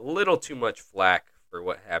a little too much flack for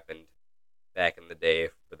what happened back in the day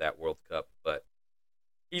for that World Cup, but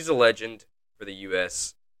he's a legend for the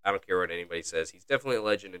U.S. I don't care what anybody says. He's definitely a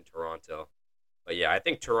legend in Toronto. But yeah, I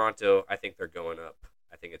think Toronto, I think they're going up.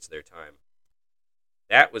 I think it's their time.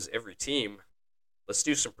 That was every team. Let's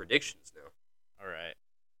do some predictions now. All right.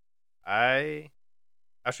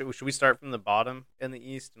 Should we start from the bottom in the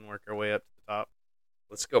East and work our way up to the top?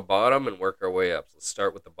 Let's go bottom and work our way up. Let's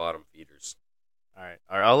start with the bottom feeders. All right.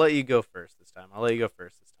 I'll let you go first this time.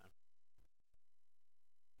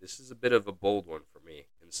 This is a bit of a bold one for me,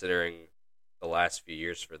 considering the last few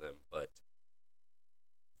years for them, but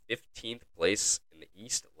 15th place in the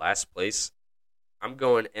East, last place, I'm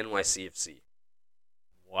going NYCFC.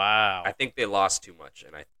 Wow. I think they lost too much,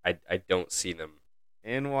 and I don't see them.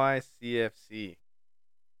 NYCFC.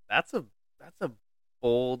 That's a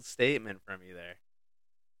bold statement from you there.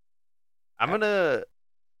 I'm gonna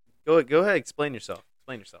go ahead. Explain yourself.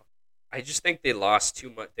 I just think they lost too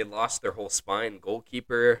much. They lost their whole spine: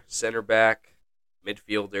 goalkeeper, center back,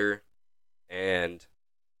 midfielder, and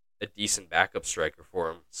a decent backup striker for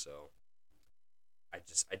them. So I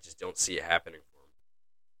just don't see it happening for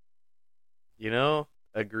them.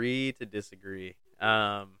 Agree to disagree.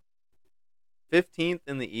 15th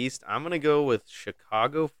in the East, I'm going to go with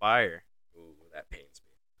Chicago Fire. Ooh, that pains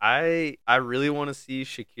me. I really want to see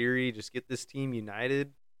Shaqiri just get this team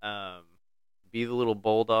united, be the little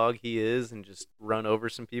bulldog he is, and just run over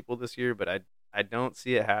some people this year, but I don't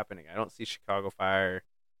see it happening. I don't see Chicago Fire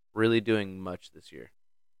really doing much this year.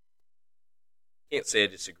 Can't say I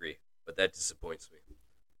disagree, but that disappoints me.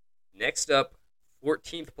 Next up,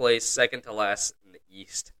 14th place, second to last in the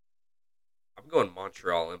East. I'm going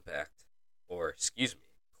Montreal Impact. Or, excuse me,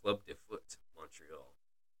 Club de Foot Montreal.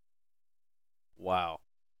 Wow.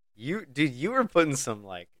 You were putting some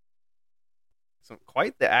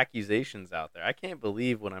quite the accusations out there. I can't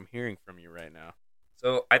believe what I'm hearing from you right now.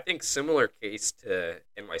 So, I think similar case to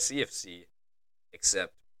NYCFC,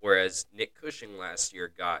 except whereas Nick Cushing last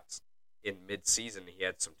year got in mid-season, he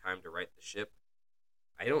had some time to right the ship.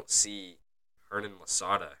 I don't see Hernan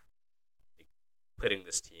Losada putting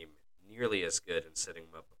this team nearly as good and setting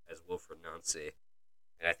him up as Wilfred Nancy.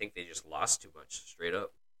 And I think they just lost too much, straight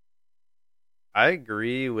up. I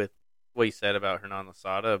agree with what you said about Hernan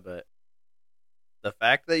Losada, but The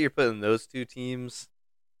fact that you're putting those two teams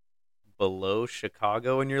below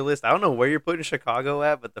Chicago in your list, I don't know where you're putting Chicago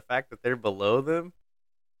at, but the fact that they're below them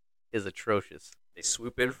is atrocious. They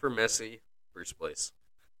swoop in for Messi, first place.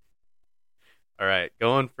 All right,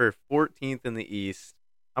 going for 14th in the East,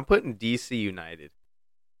 I'm putting DC United.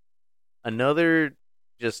 Another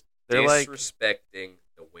just they're like Disrespecting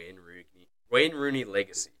the Wayne Rooney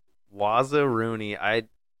legacy. Waza Rooney.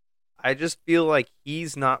 I just feel like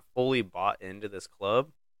he's not fully bought into this club,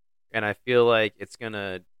 and I feel like it's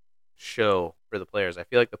gonna show for the players. I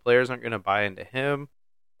feel like the players aren't gonna buy into him.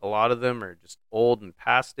 A lot of them are just old and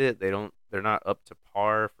past it. They're not up to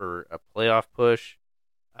par for a playoff push.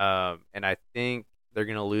 And I think they're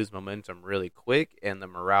going to lose momentum really quick, and the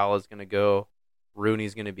morale is going to go.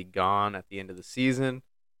 Rooney's going to be gone at the end of the season.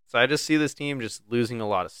 So I just see this team just losing a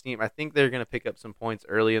lot of steam. I think they're going to pick up some points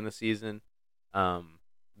early in the season.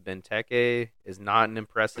 Benteke is not an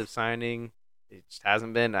impressive signing. It just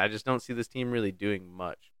hasn't been. I just don't see this team really doing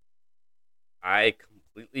much. I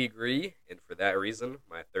completely agree, and for that reason,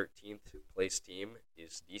 my 13th place team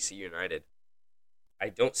is DC United. I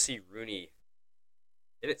don't see Rooney,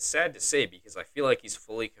 and it's sad to say because I feel like he's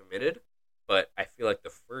fully committed, but I feel like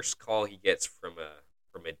the first call he gets from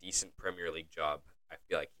a decent Premier League job, I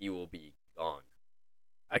feel like he will be gone.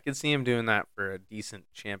 I could see him doing that for a decent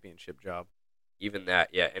championship job. Even that,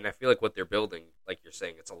 yeah, and I feel like what they're building, like you're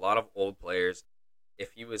saying, it's a lot of old players.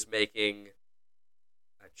 If he was making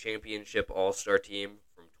a championship all-star team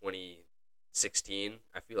from 2016,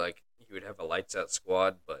 I feel like he would have a lights-out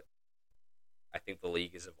squad, but I think the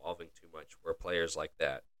league is evolving too much where players like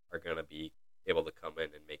that are going to be able to come in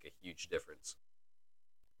and make a huge difference.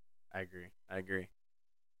 I agree.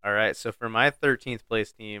 All right, so for my 13th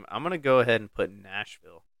place team, I'm going to go ahead and put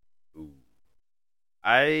Nashville. Ooh.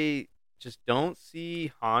 I just don't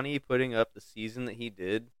see Hani putting up the season that he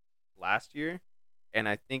did last year, and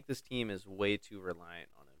I think this team is way too reliant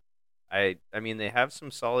on him. I mean, they have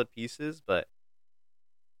some solid pieces, but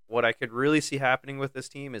what I could really see happening with this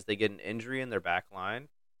team is they get an injury in their back line,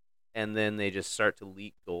 and then they just start to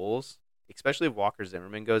leak goals, especially if Walker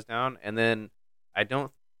Zimmerman goes down. And then I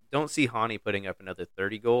don't see Hani putting up another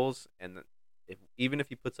 30 goals, and even if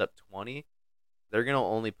he puts up 20, they're going to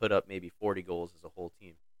only put up maybe 40 goals as a whole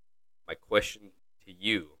team. My question to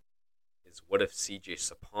you is, what if CJ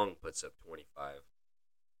Sapong puts up 25?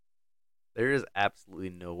 There is absolutely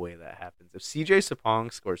no way that happens. If CJ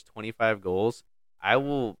Sapong scores 25 goals, I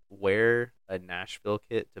will wear a Nashville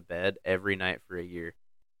kit to bed every night for a year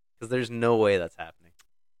because there's no way that's happening.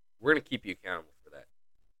 We're going to keep you accountable for that.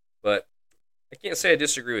 But I can't say I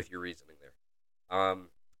disagree with your reasoning there.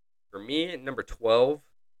 For me, number 12,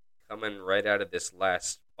 coming right out of this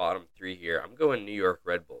last bottom three here, I'm going New York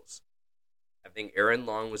Red Bulls. I think Aaron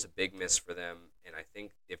Long was a big miss for them, and I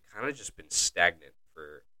think they've kind of just been stagnant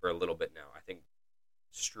for a little bit now. I think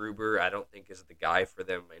Struber, I don't think, is the guy for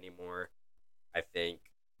them anymore. I think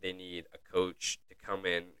they need a coach to come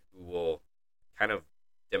in who will kind of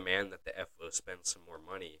demand that the FO spend some more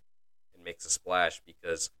money and makes a splash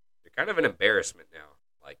because they're kind of an embarrassment now.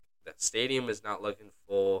 Like, that stadium is not looking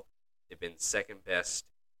full. They've been second best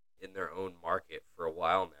in their own market for a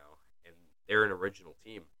while now, and they're an original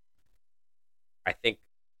team. I think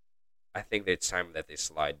it's time that they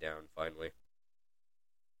slide down finally.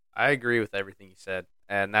 I agree with everything you said,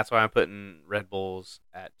 and that's why I'm putting Red Bulls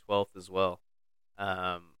at 12th as well.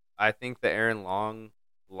 I think the Aaron Long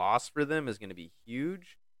loss for them is going to be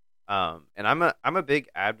huge. And I'm a big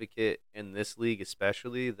advocate in this league,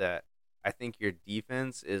 especially that I think your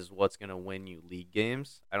defense is what's going to win you league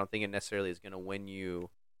games. I don't think it necessarily is going to win you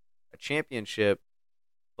a championship,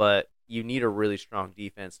 but you need a really strong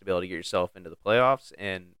defense to be able to get yourself into the playoffs.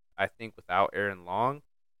 And I think without Aaron Long,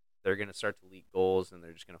 they're going to start to leak goals and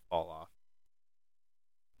they're just going to fall off.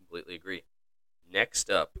 Completely agree. Next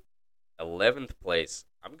up, 11th place.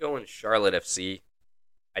 I'm going Charlotte FC.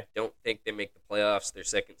 I don't think they make the playoffs their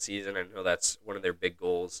second season. I know that's one of their big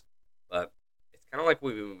goals, but it's kind of like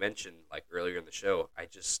what we mentioned like earlier in the show. I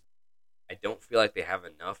don't feel like they have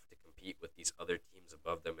enough to compete with these other teams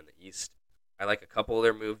above them in the East. I like a couple of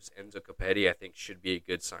their moves. Enzo Copetti, I think, should be a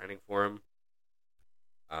good signing for him.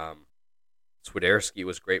 Swiderski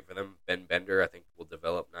was great for them. Ben Bender, I think, will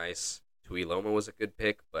develop nice. Tui Loma was a good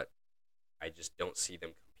pick, but I just don't see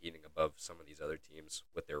them competing above some of these other teams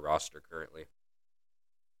with their roster currently.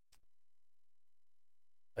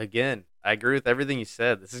 Again, I agree with everything you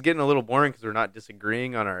said. This is getting a little boring because we're not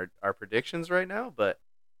disagreeing on our predictions right now, but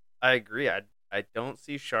I agree. I don't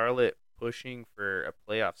see Charlotte pushing for a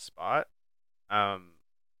playoff spot.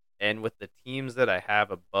 And with the teams that I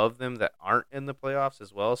have above them that aren't in the playoffs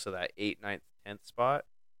as well, so that 8th, 9th, 10th spot,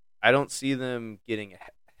 I don't see them getting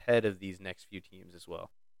ahead of these next few teams as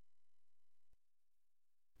well.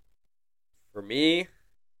 For me,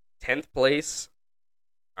 10th place,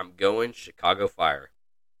 I'm going Chicago Fire.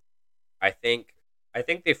 I think I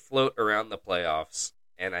think they float around the playoffs,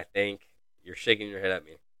 and I think you're shaking your head at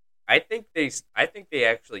me. I think they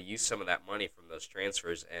actually use some of that money from those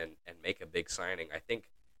transfers and make a big signing. I think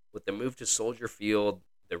with the move to Soldier Field,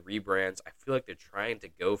 the rebrands, I feel like they're trying to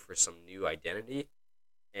go for some new identity,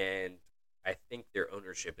 and I think their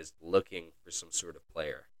ownership is looking for some sort of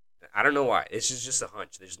player. I don't know why. This is just a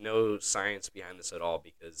hunch. There's no science behind this at all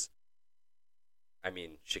because I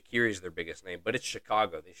mean, Shaqiri's their biggest name, but it's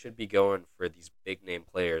Chicago. They should be going for these big name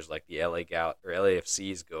players like the LA Gal or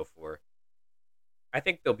LAFCs go for. I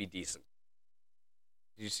think they'll be decent.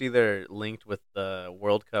 Did you see they're linked with the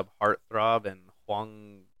World Cup heartthrob and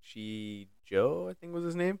Huang Chi Zhou, I think was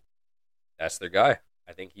his name? That's their guy.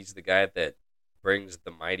 I think he's the guy that brings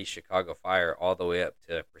the mighty Chicago Fire all the way up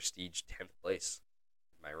to prestige 10th place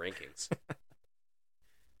in my rankings.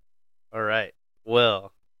 All right.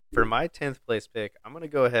 Well, for my 10th place pick, I'm going to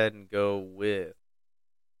go ahead and go with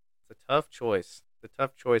it's a tough choice. It's a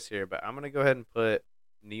tough choice here, but I'm going to go ahead and put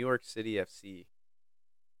New York City FC.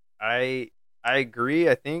 I I agree.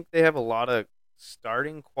 I think they have a lot of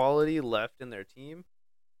starting quality left in their team,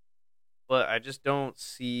 but I don't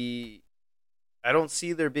see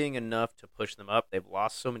there being enough to push them up. They've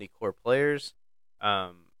lost so many core players.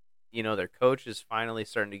 Um, their coach is finally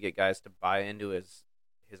starting to get guys to buy into his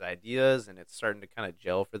ideas, and it's starting to kind of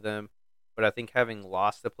gel for them. But I think having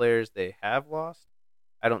lost the players they have lost,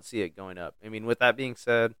 I don't see it going up. I mean, with that being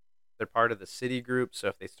said, they're part of the City group, so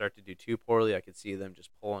if they start to do too poorly, I could see them just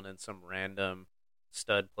pulling in some random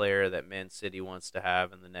stud player that Man City wants to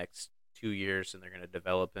have in the next 2 years, and they're going to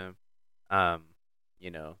develop him. Um,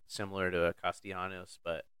 similar to a Castellanos,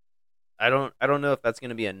 but I don't know if that's going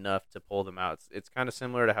to be enough to pull them out. It's kind of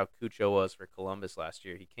similar to how Cucho was for Columbus last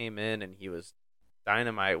year. He came in and he was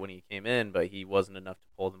dynamite when he came in, but he wasn't enough to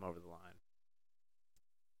pull them over the line.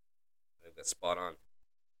 I think that's spot on.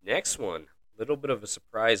 Next one, little bit of a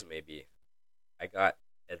surprise maybe. I got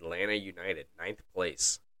Atlanta United, 9th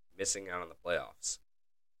place, missing out on the playoffs.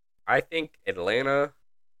 I think Atlanta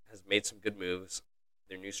has made some good moves.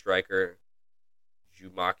 Their new striker,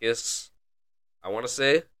 Jumakis, I want to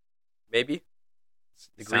say, maybe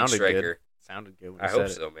the Greek Sounded striker. good. Sounded good when I you hope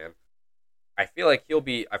said so, man. I feel like he'll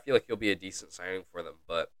be. I feel like he'll be a decent signing for them.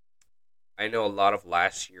 But I know a lot of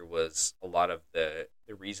last year was a lot of the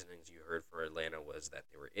reasonings you heard for Atlanta was that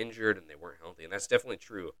they were injured and they weren't healthy, and that's definitely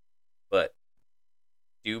true. But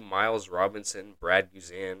do Miles Robinson, Brad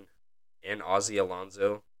Guzan, and Ozzy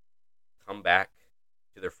Alonso come back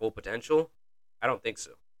to their full potential? I don't think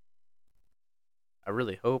so. I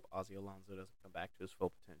really hope Ozzy Alonso doesn't come back to his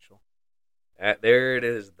full potential. There it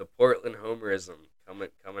is, the Portland homerism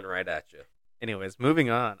coming right at you. Anyways, moving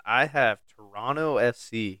on. I have Toronto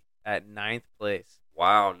FC at 9th place.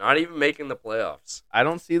 Wow, not even making the playoffs. I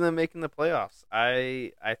don't see them making the playoffs.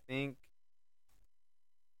 I think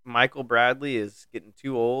Michael Bradley is getting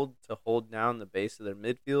too old to hold down the base of their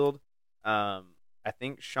midfield. I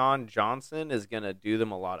think Sean Johnson is going to do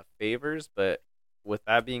them a lot of favors, but with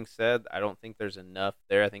that being said, I don't think there's enough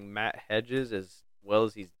there. I think Matt Hedges, as well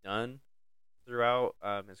as he's done throughout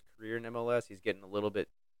his career in MLS, he's getting a little bit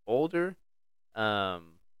older.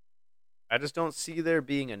 I just don't see there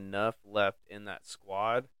being enough left in that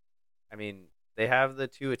squad. I mean, they have the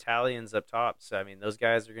two Italians up top, so I mean, those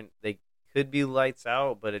guys they could be lights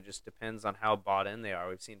out, but it just depends on how bought in they are.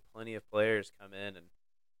 We've seen plenty of players come in and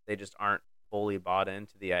they just aren't fully bought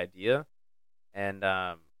into the idea. And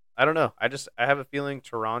I don't know. I have a feeling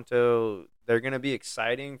Toronto, they're going to be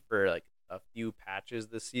exciting for like a few patches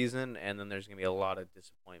this season, and then there's going to be a lot of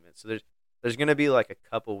disappointment. So there's going to be like a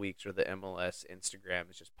couple weeks where the MLS Instagram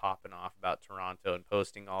is just popping off about Toronto and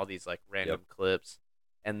posting all these like random clips,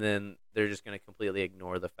 and then they're just going to completely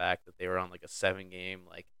ignore the fact that they were on like a 7-game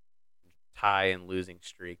like tie and losing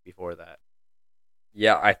streak before that.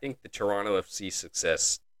 Yeah, I think the Toronto FC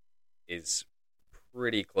success is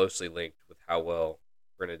pretty closely linked with how well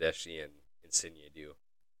Bernadeschi and Insigne do.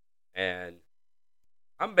 And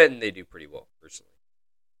I'm betting they do pretty well, personally.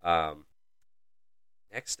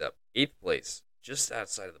 Next up, 8th place, just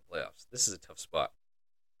outside of the playoffs. This is a tough spot.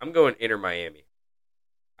 I'm going Inter Miami.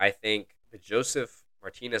 I think the Joseph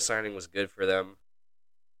Martinez signing was good for them,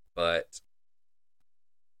 but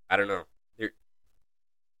I don't know.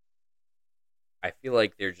 I feel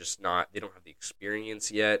like they're just not, they don't have the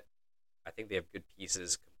experience yet. I think they have good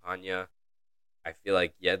pieces. Campagna. I feel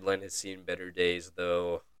like Yedlin has seen better days,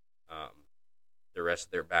 though. The rest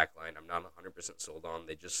of their back line, I'm not 100% sold on.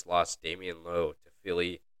 They just lost Damian Lowe to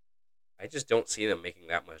Philly. I just don't see them making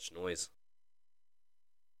that much noise.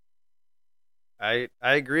 I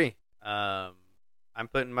agree. I'm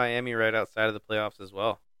putting Miami right outside of the playoffs as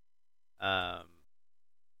well. Um,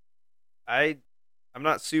 I I'm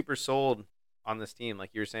not super sold on this team,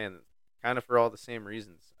 like you were saying, kind of for all the same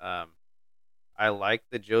reasons. I like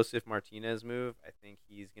the Joseph Martinez move. I think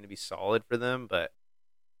he's going to be solid for them, but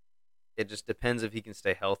it just depends if he can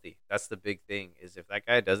stay healthy. That's the big thing. Is if that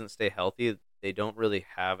guy doesn't stay healthy, they don't really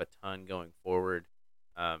have a ton going forward.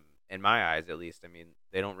 In my eyes, at least. I mean,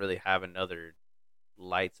 they don't really have another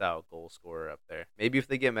lights out goal scorer up there. Maybe if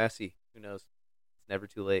they get Messi, who knows? It's never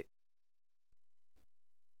too late.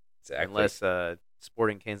 Exactly. Unless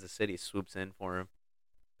Sporting Kansas City swoops in for him.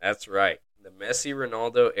 That's right. The Messi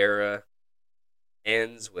Ronaldo era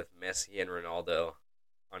ends with Messi and Ronaldo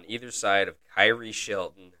on either side of Kyrie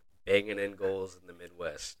Shelton banging in goals in the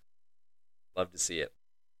Midwest. Love to see it.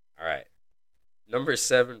 All right. Number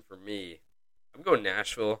 7 for me. I'm going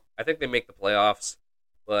Nashville. I think they make the playoffs,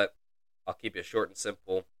 but I'll keep it short and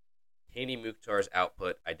simple. Haney Mukhtar's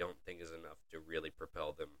output, I don't think, is enough to really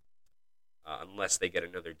propel them unless they get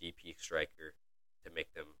another DP striker to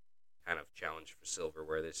make them kind of challenge for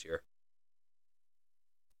silverware this year.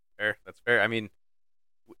 Fair. That's fair. I mean,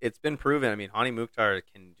 it's been proven. I mean, Hani Mukhtar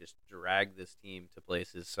can just drag this team to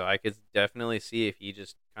places. So I could definitely see if he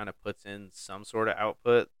just kind of puts in some sort of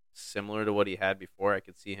output similar to what he had before, I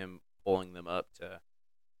could see him pulling them up to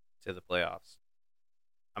the playoffs.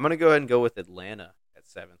 I'm gonna go ahead and go with Atlanta at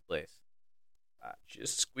 7th place.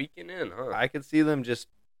 Just squeaking in, huh? I could see them just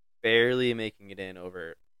barely making it in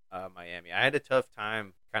over Miami. I had a tough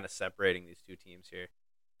time kind of separating these two teams here.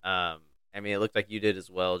 I mean, it looked like you did as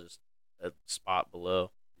well, just a spot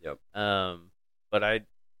below. Yep. But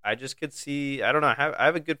I just could see. I don't know. I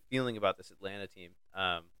have a good feeling about this Atlanta team.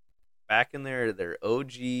 Back in their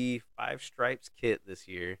OG five stripes kit this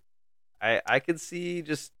year, I could see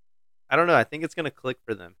just. I don't know. I think it's gonna click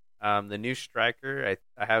for them. The new striker,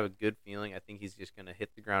 I have a good feeling. I think he's just gonna hit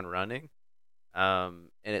the ground running. And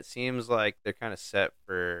it seems like they're kind of set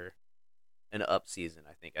for an up season.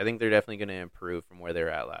 I think they're definitely going to improve from where they were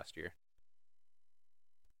at last year.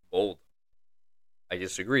 Bold. I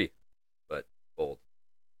disagree, but bold.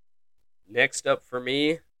 Next up for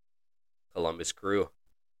me, Columbus Crew.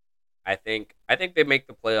 I think they make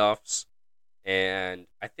the playoffs, and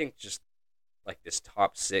I think just like this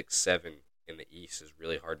top 6, 7 in the East is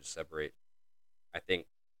really hard to separate. I think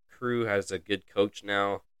Crew has a good coach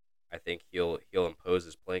now. I think he'll impose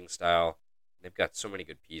his playing style. They've got so many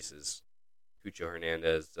good pieces. Cucho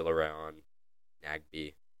Hernandez, Zillaron,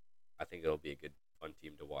 Nagby. I think it'll be a good, fun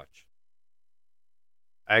team to watch.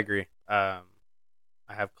 I agree. I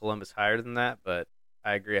have Columbus higher than that, but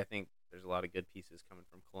I agree. I think there's a lot of good pieces coming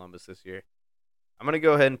from Columbus this year. I'm going to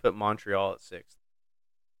go ahead and put Montreal at 6th.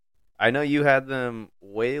 I know you had them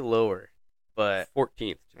way lower, but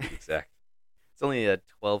 14th to be exact. it's only a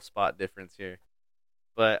 12 spot difference here.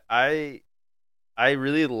 But I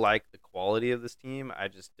really like the quality of this team. I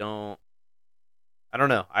don't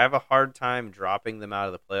know. I have a hard time dropping them out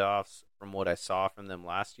of the playoffs from what I saw from them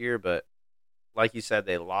last year, but like you said,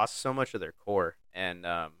 they lost so much of their core, and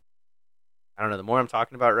I don't know. The more I'm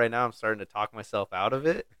talking about it right now, I'm starting to talk myself out of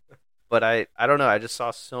it. But I don't know. I just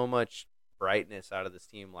saw so much brightness out of this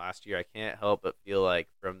team last year. I can't help but feel like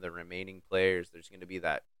from the remaining players, there's going to be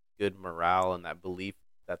that good morale and that belief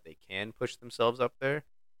that they can push themselves up there.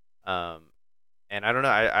 And I don't know.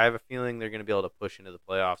 I have a feeling they're going to be able to push into the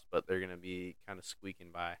playoffs, but they're going to be kind of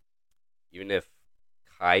squeaking by. Even if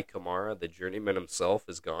Kai Kamara, the journeyman himself,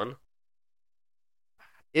 is gone?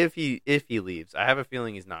 If he leaves, I have a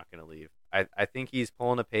feeling he's not going to leave. I think he's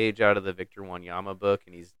pulling a page out of the Victor Wanyama book,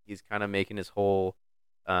 and he's kind of making his whole,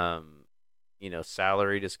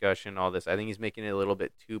 salary discussion, all this. I think he's making it a little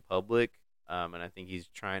bit too public, and I think he's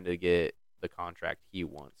trying to get the contract he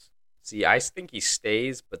wants. See, I think he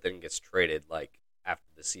stays, but then gets traded like after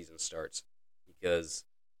the season starts, because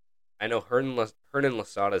I know Hernan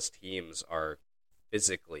Lasada's teams are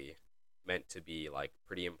physically meant to be like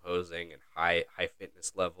pretty imposing and high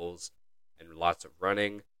fitness levels and lots of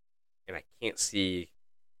running, and I can't see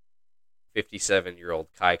 57-year-old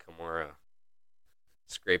Kai Kamara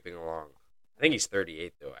scraping along. I think he's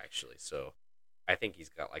 38 though, actually, so I think he's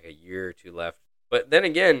got like a year or two left. But then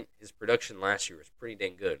again, his production last year was pretty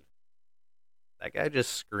dang good. That guy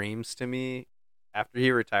just screams to me. After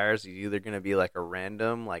he retires, he's either going to be like a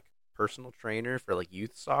random like personal trainer for like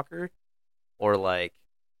youth soccer, or like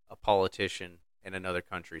a politician in another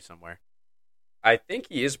country somewhere. I think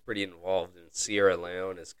he is pretty involved in Sierra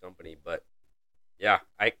Leone's company, but yeah,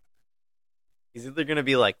 He's either going to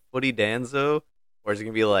be like Footy Danzo, or is he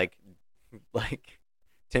going to be like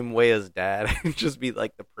Tim Weah's dad just be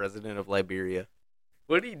like the president of Liberia.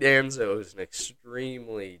 Woody Danzo is an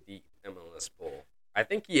extremely deep MLS bull. I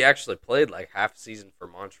think he actually played like half season for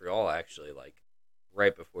Montreal, actually, like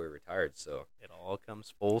right before he retired. So It all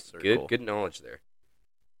comes full circle. good knowledge there.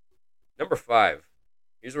 Number 5.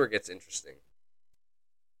 Here's where it gets interesting.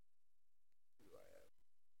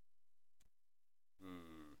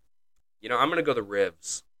 I'm gonna go the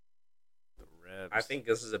Revs. The Revs. I think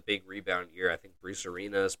this is a big rebound year. I think Bruce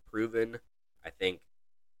Arena is proven. I think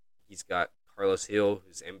he's got Carlos Hill,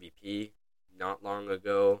 who's MVP not long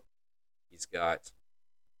ago. He's got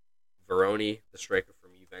Veroni, the striker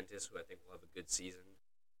from Juventus, who I think will have a good season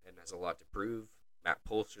and has a lot to prove. Matt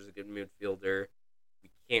Polster's a good midfielder. We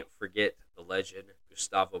can't forget the legend,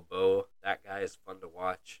 Gustavo Bo. That guy is fun to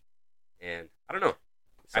watch. And I don't know.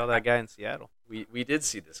 We saw that guy in Seattle. We did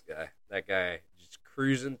see this guy. That guy just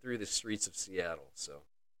cruising through the streets of Seattle. So,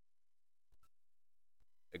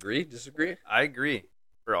 agree? Disagree? I agree.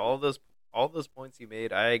 For all those points you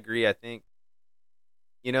made, I agree. I think,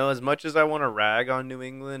 as much as I want to rag on New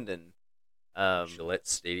England and Gillette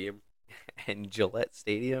Stadium. and Gillette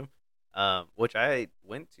Stadium, which I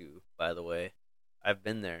went to, by the way. I've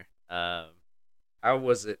been there. How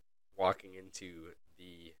was it walking into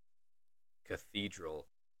the cathedral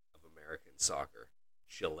of American soccer,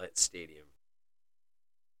 Gillette Stadium?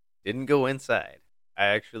 Didn't go inside. I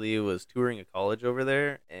actually was touring a college over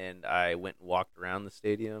there, and I went and walked around the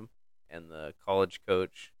stadium, and the college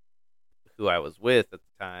coach who I was with at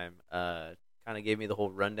the time kind of gave me the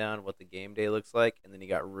whole rundown of what the game day looks like, and then he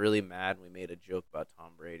got really mad and we made a joke about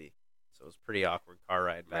Tom Brady. So it was a pretty awkward car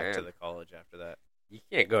ride back to the college after that. You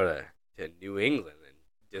can't go to New England and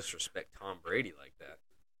disrespect Tom Brady like that.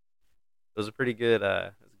 It was a pretty good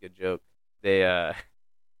it was a good joke. They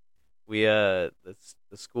the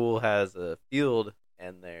school has a field,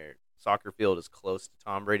 and their soccer field is close to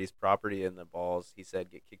Tom Brady's property, and the balls, he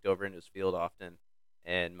said, get kicked over into his field often.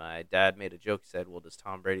 And my dad made a joke. He said, well, does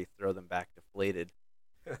Tom Brady throw them back deflated?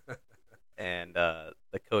 And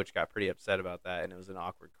the coach got pretty upset about that, and it was an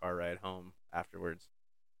awkward car ride home afterwards.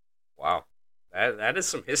 Wow. That is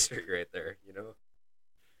some history right there,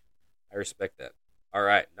 I respect that. All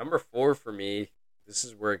right, number 4 for me. This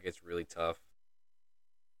is where it gets really tough.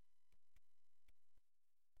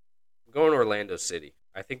 I'm going Orlando City.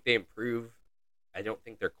 I think they improve. I don't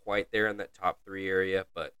think they're quite there in that top 3 area,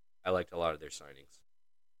 but I liked a lot of their signings.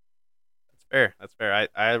 That's fair.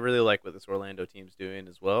 I really like what this Orlando team's doing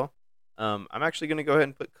as well. I'm actually going to go ahead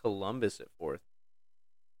and put Columbus at 4th.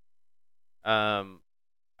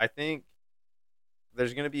 I think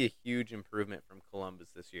there's going to be a huge improvement from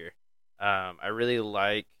Columbus this year. I really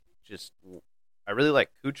like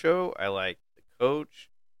Cucho. I like the coach.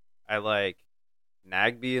 I like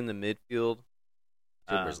Nagby in the midfield.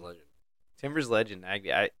 Timbers legend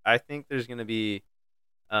Nagby. I think there's going to be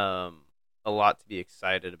a lot to be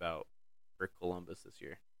excited about for Columbus this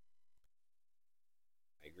year.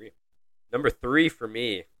 I agree. Number 3 for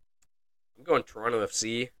me, I'm going Toronto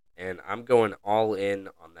FC, and I'm going all in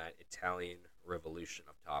on that Italian revolution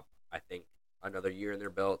up top. I think another year in their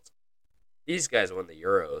belt. These guys won the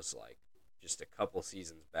Euros like just a couple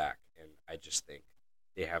seasons back, and I just think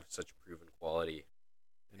they have such proven quality.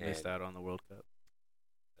 They missed out on the World Cup.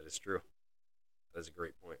 That is true. That is a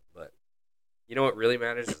great point. But you know what really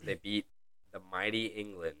matters is they beat the mighty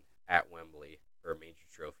England at Wembley for a major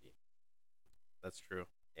trophy. That's true.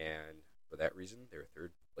 And for that reason, they're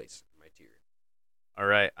 3rd place in my tier. All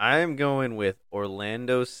right. I'm going with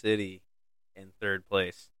Orlando City in 3rd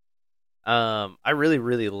place. I really,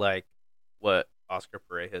 really like what Oscar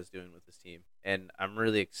Pareja is doing with this team, and I'm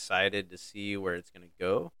really excited to see where it's going to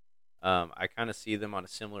go. I kind of see them on a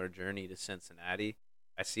similar journey to Cincinnati.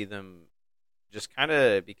 I see them just kind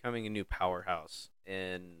of becoming a new powerhouse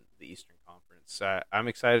in the Eastern Conference. So I'm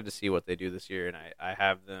excited to see what they do this year, and I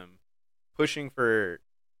have them pushing for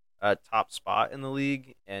a top spot in the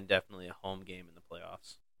league and definitely a home game in the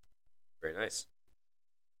playoffs. Very nice.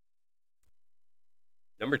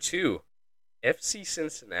 Number 2, FC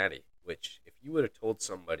Cincinnati, which if you would have told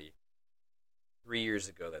somebody 3 years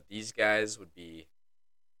ago that these guys would be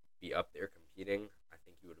up there competing, I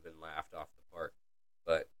think you would have been laughed off the park.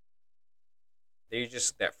 But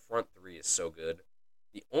that front 3 is so good.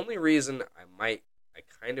 The only reason I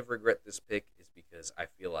kind of regret this pick is because I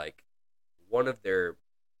feel like one of their,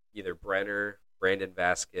 either Brenner, Brandon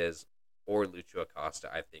Vasquez, or Lucho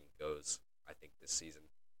Acosta, I think this season.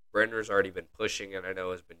 Brenner's already been pushing, and I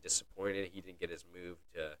know has been disappointed. He didn't get his move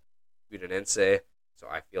to Udinese, so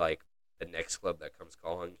I feel like the next club that comes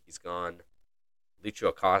calling, he's gone. Lucho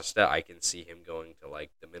Acosta, I can see him going to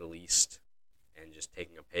like the Middle East and just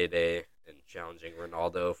taking a payday and challenging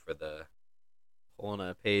Ronaldo for the Pulling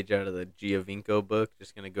a page out of the Giovinco book,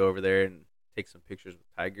 just gonna go over there and take some pictures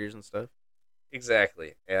with tigers and stuff.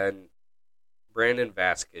 exactly. And Brandon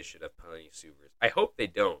Vasquez should have plenty of supers. I hope they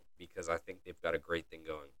don't because I think they've got a great thing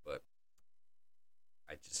going. But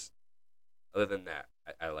I just, other than that,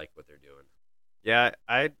 I like what they're doing. Yeah,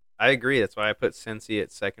 I agree. That's why I put Cincy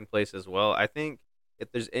at second place as well. I think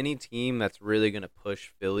if there's any team that's really gonna push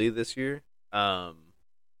Philly this year,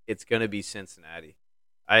 it's gonna be Cincinnati.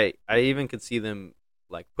 I even could see them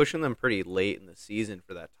like pushing them pretty late in the season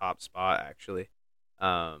for that top spot actually.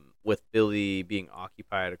 With Philly being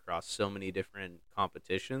occupied across so many different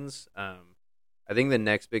competitions. I think the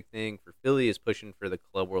next big thing for Philly is pushing for the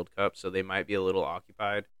Club World Cup, so they might be a little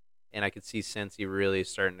occupied. And I could see Cincy really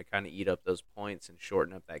starting to kind of eat up those points and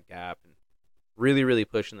shorten up that gap and really, really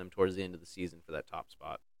pushing them towards the end of the season for that top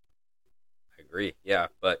spot. I agree. Yeah,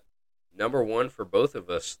 but number one for both of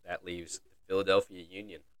us, that leaves the Philadelphia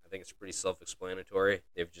Union. I think it's pretty self-explanatory.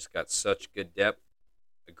 They've just got such good depth,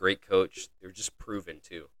 a great coach. They're just proven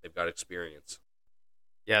too. They've got experience.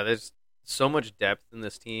 Yeah, there's so much depth in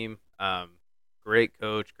this team. Great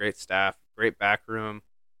coach, great staff, great back room,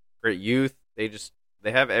 great youth.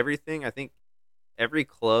 They have everything. I think every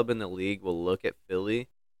club in the league will look at Philly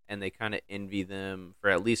and they kind of envy them for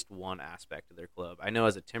at least one aspect of their club. I know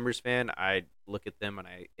as a Timbers fan, I look at them and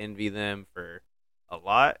I envy them for a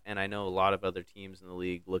lot, and I know a lot of other teams in the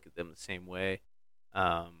league look at them the same way.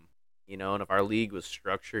 And if our league was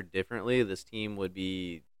structured differently, this team would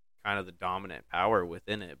be kind of the dominant power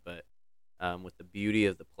within it. But with the beauty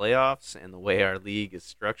of the playoffs and the way our league is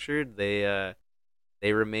structured, they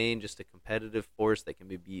remain just a competitive force that can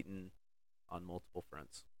be beaten on multiple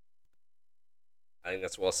fronts. I think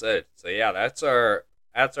that's well said. So yeah, that's our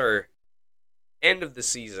end of the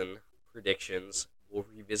season predictions. We'll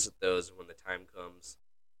revisit those when the time comes.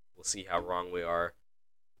 We'll see how wrong we are.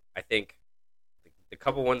 I think the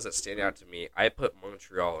couple ones that stand out to me, I put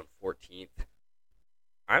Montreal in 14th.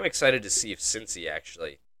 I'm excited to see if Cincy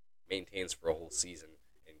actually maintains for a whole season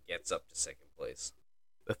and gets up to second place.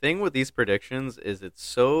 The thing with these predictions is it's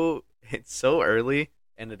so early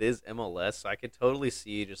and it is MLS, so I could totally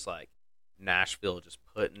see just like Nashville just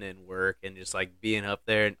putting in work and just like being up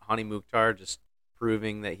there and Hani Mukhtar just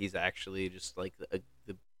proving that he's actually just like the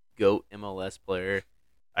GOAT MLS player.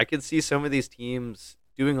 I could see some of these teams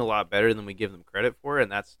doing a lot better than we give them credit for,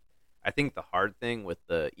 and that's I think the hard thing with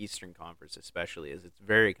the Eastern Conference especially is it's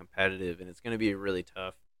very competitive and it's going to be a really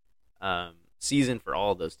tough season for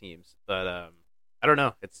all of those teams. But I don't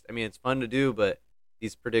know. It's fun to do, but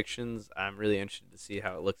these predictions, I'm really interested to see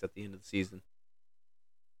how it looks at the end of the season.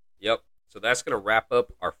 Yep. So that's going to wrap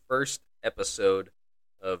up our first episode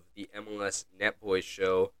of the MLS NetBoys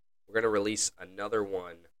Show. We're going to release another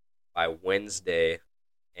one by Wednesday,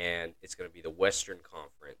 and it's going to be the Western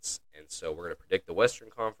Conference. And so we're going to predict the Western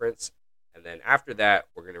Conference, and then after that,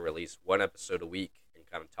 we're going to release one episode a week and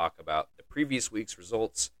kind of talk about the previous week's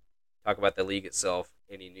results, talk about the league itself,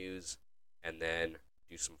 any news, and then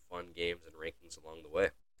do some fun games and rankings along the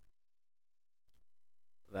way.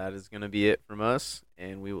 That is going to be it from us,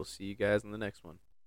 and we will see you guys in the next one.